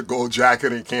gonna get your gold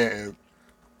jacket in Canton,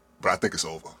 but I think it's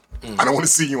over. I don't want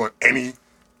to see you on any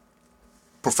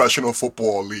professional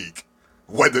football league,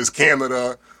 whether it's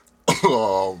Canada,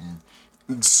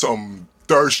 some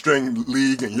third string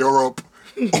league in Europe,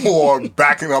 or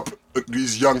backing up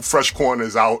these young fresh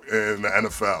corners out in the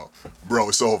NFL. Bro,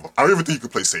 it's over. I don't even think you can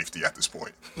play safety at this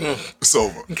point. It's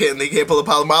over. They can't pull a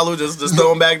Palomalu, just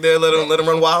throw him back there, let him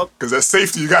run wild? Because at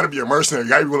safety, you got to be a mercenary.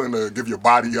 You got to be willing to give your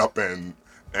body up and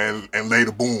lay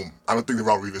the boom. I don't think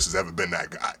Darrell Revis has ever been that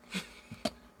guy.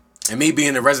 And me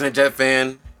being a resident Jet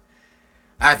fan,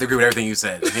 I have to agree with everything you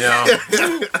said. You know,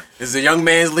 this is a young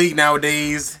man's league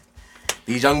nowadays.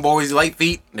 These young boys, light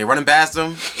feet, they running past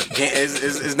them.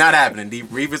 It's not happening.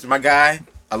 Revis, my guy.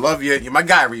 I love you. You're my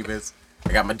guy, Revis.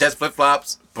 I got my Jets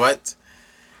flip-flops, but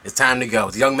it's time to go.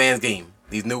 It's a young man's game.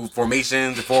 These new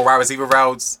formations, the 4 wide receiver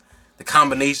routes, the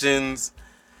combinations.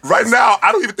 Right now,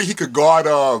 I don't even think he could guard.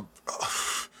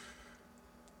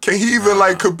 Can he even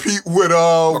compete with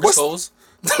Marcus Foles?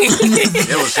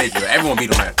 It was shaky. Everyone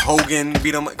beat him. Hogan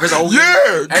beat him. Chris Hogan.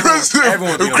 Yeah,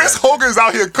 everyone beat him. Chris Hogan's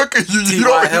out here cooking you.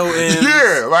 T.Y. Hilton.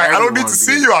 Yeah, I don't need to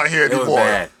see you out here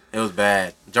anymore. It was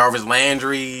bad. Jarvis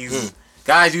Landry's.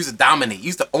 Guys used to dominate.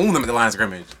 Used to own them at the line of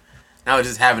scrimmage. Now they're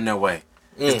just having their way.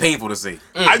 It's painful to see.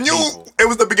 I knew it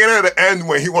was the beginning of the end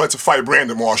when he wanted to fight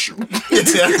Brandon Marshall.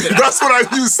 That's when I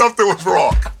knew something was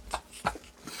wrong.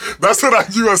 That's when I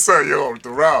knew. I said, yo,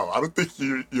 Darrell, I don't think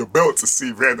you're built to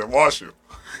see Brandon Marshall.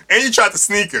 And you tried to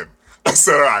sneak him. I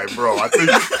said, all right, bro, I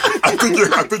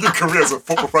think your career as a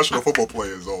professional football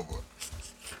player is over.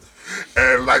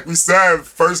 And like we said,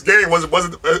 first game was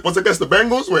against the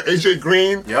Bengals where AJ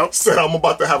Green said I'm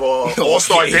about to have an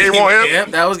all-star game on him. Yep,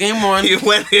 that was game 1. He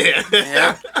went here.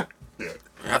 Yeah.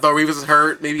 I thought Revis was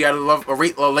hurt. Maybe he had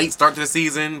a late start to the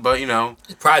season, but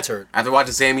his pride's hurt. After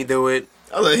watching Sammy do it,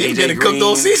 I was like, he was getting cooked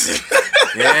all season.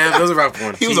 Yeah, those are rough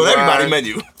ones. He was on everybody's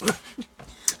menu.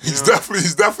 He's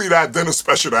definitely that dinner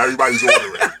special that everybody's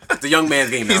ordering. It's a young man's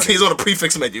game now. He's on a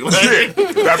prefix menu. Yeah,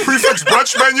 that prefix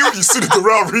brunch menu, you see the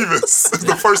Darrell Revis. It's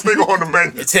the first thing on the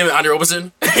menu. It's him and Andre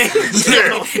Roberson.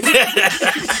 Yeah.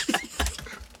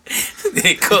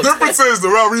 The difference is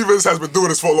Darrell Revis has been doing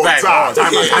this for a long time. Time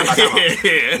out.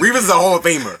 Revis is a Hall of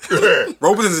Famer. Yeah.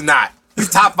 Roberson is not. He's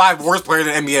top 5 worst players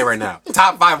in the NBA right now.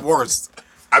 Top 5 worst.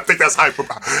 I think that's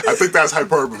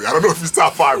hyperbole. I don't know if he's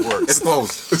top 5 worst. It's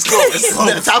close. It's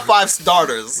close. Top 5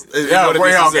 starters. Yeah,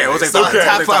 okay. We'll take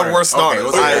top 5 worst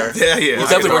starters. Okay. He's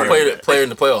definitely worst player in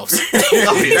the playoffs.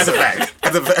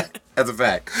 That's a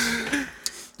fact.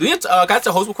 Do you have got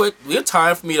to host real quick? Do you have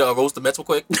time for me to roast the Mets real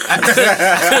quick?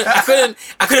 I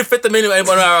couldn't fit them in one of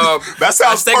our that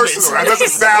sounds personal. That doesn't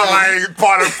sound like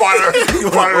part of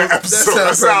the episode.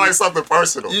 That sounds like something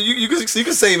personal. You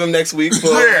can save him next week for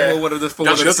one of the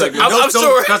segments. I'm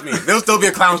sure. Trust me, there'll still be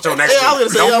a clown show next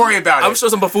week. Don't worry about it. I'm sure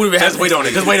some buffoonery has. Just wait on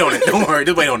it. Don't worry.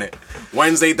 Just wait on it.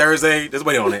 Wednesday, Thursday. Just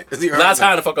wait on it. Not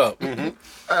time to fuck up. Mm-hmm.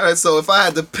 All right. So if I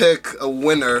had to pick a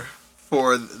winner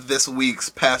for this week's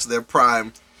Past Their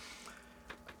Prime,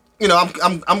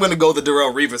 I'm gonna go the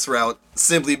Darrell Revis route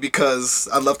simply because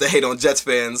I love to hate on Jets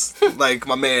fans like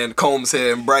my man Combs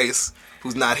here and Bryce,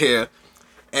 who's not here.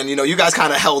 And you guys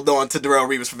kind of held on to Darrelle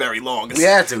Revis for very long. We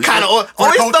had to. Kind of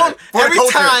always thrown every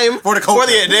time for the culture.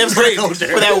 Damn straight for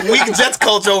that weak Jets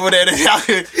culture over there.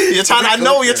 You're trying. I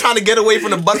know you're trying to get away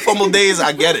from the butt fumble days.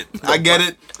 I get it.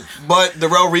 But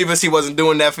Darrelle Revis, he wasn't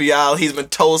doing that for y'all. He's been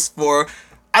toast for,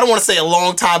 I don't want to say a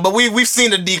long time, but we've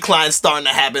seen the decline starting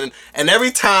to happen. And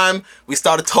every time we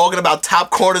started talking about top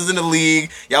corners in the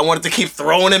league, y'all wanted to keep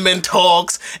throwing him in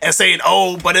talks and saying,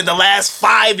 oh, but in the last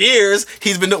 5 years,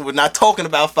 he's been doing. We're not talking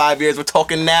about 5 years. We're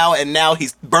talking now, and now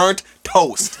he's burnt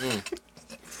toast.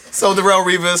 So, Darrelle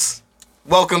Revis,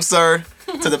 welcome, sir,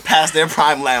 to the Past Their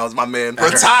Prime Lounge, my man.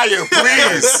 Retire,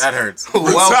 please. That hurts.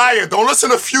 Retire. Don't listen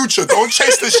to Future. Don't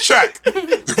chase this check.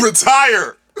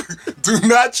 Retire. Do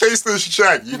not chase this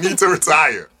check. You need to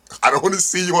retire. I don't want to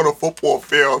see you on a football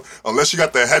field unless you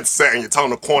got the headset and you're telling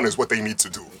the corners what they need to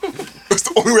do. That's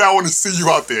the only way I want to see you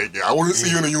out there again. I want to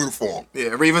see you in a uniform.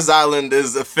 Yeah, Revis Island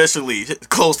is officially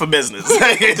closed for business.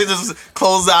 Just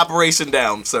close the operation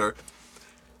down, sir.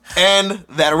 And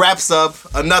that wraps up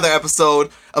another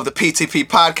episode of the PTP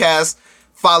Podcast.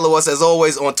 Follow us, as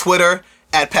always, on Twitter,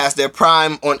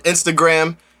 @PastTheirPrime, on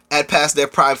Instagram,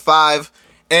 @PastTheirPrime5.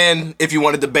 And if you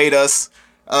want to debate us,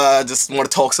 just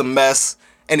want to talk some mess,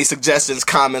 any suggestions,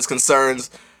 comments, concerns,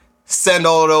 send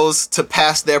all those to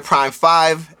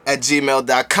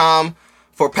pasttheirprime5@gmail.com.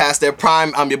 For Past Their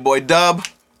Prime, I'm your boy Dub.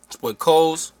 It's your boy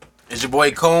Coles. It's your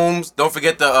boy Combs. Don't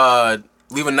forget to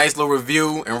leave a nice little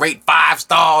review and rate 5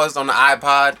 stars on the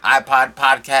iPod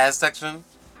podcast section.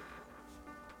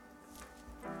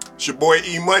 It's your boy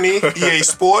E Money, EA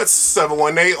Sports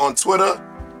 718 on Twitter.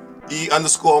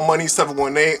 E_money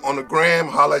 718 on the gram.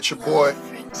 Holla at your boy.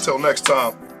 Till next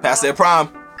time. Past Their Prime.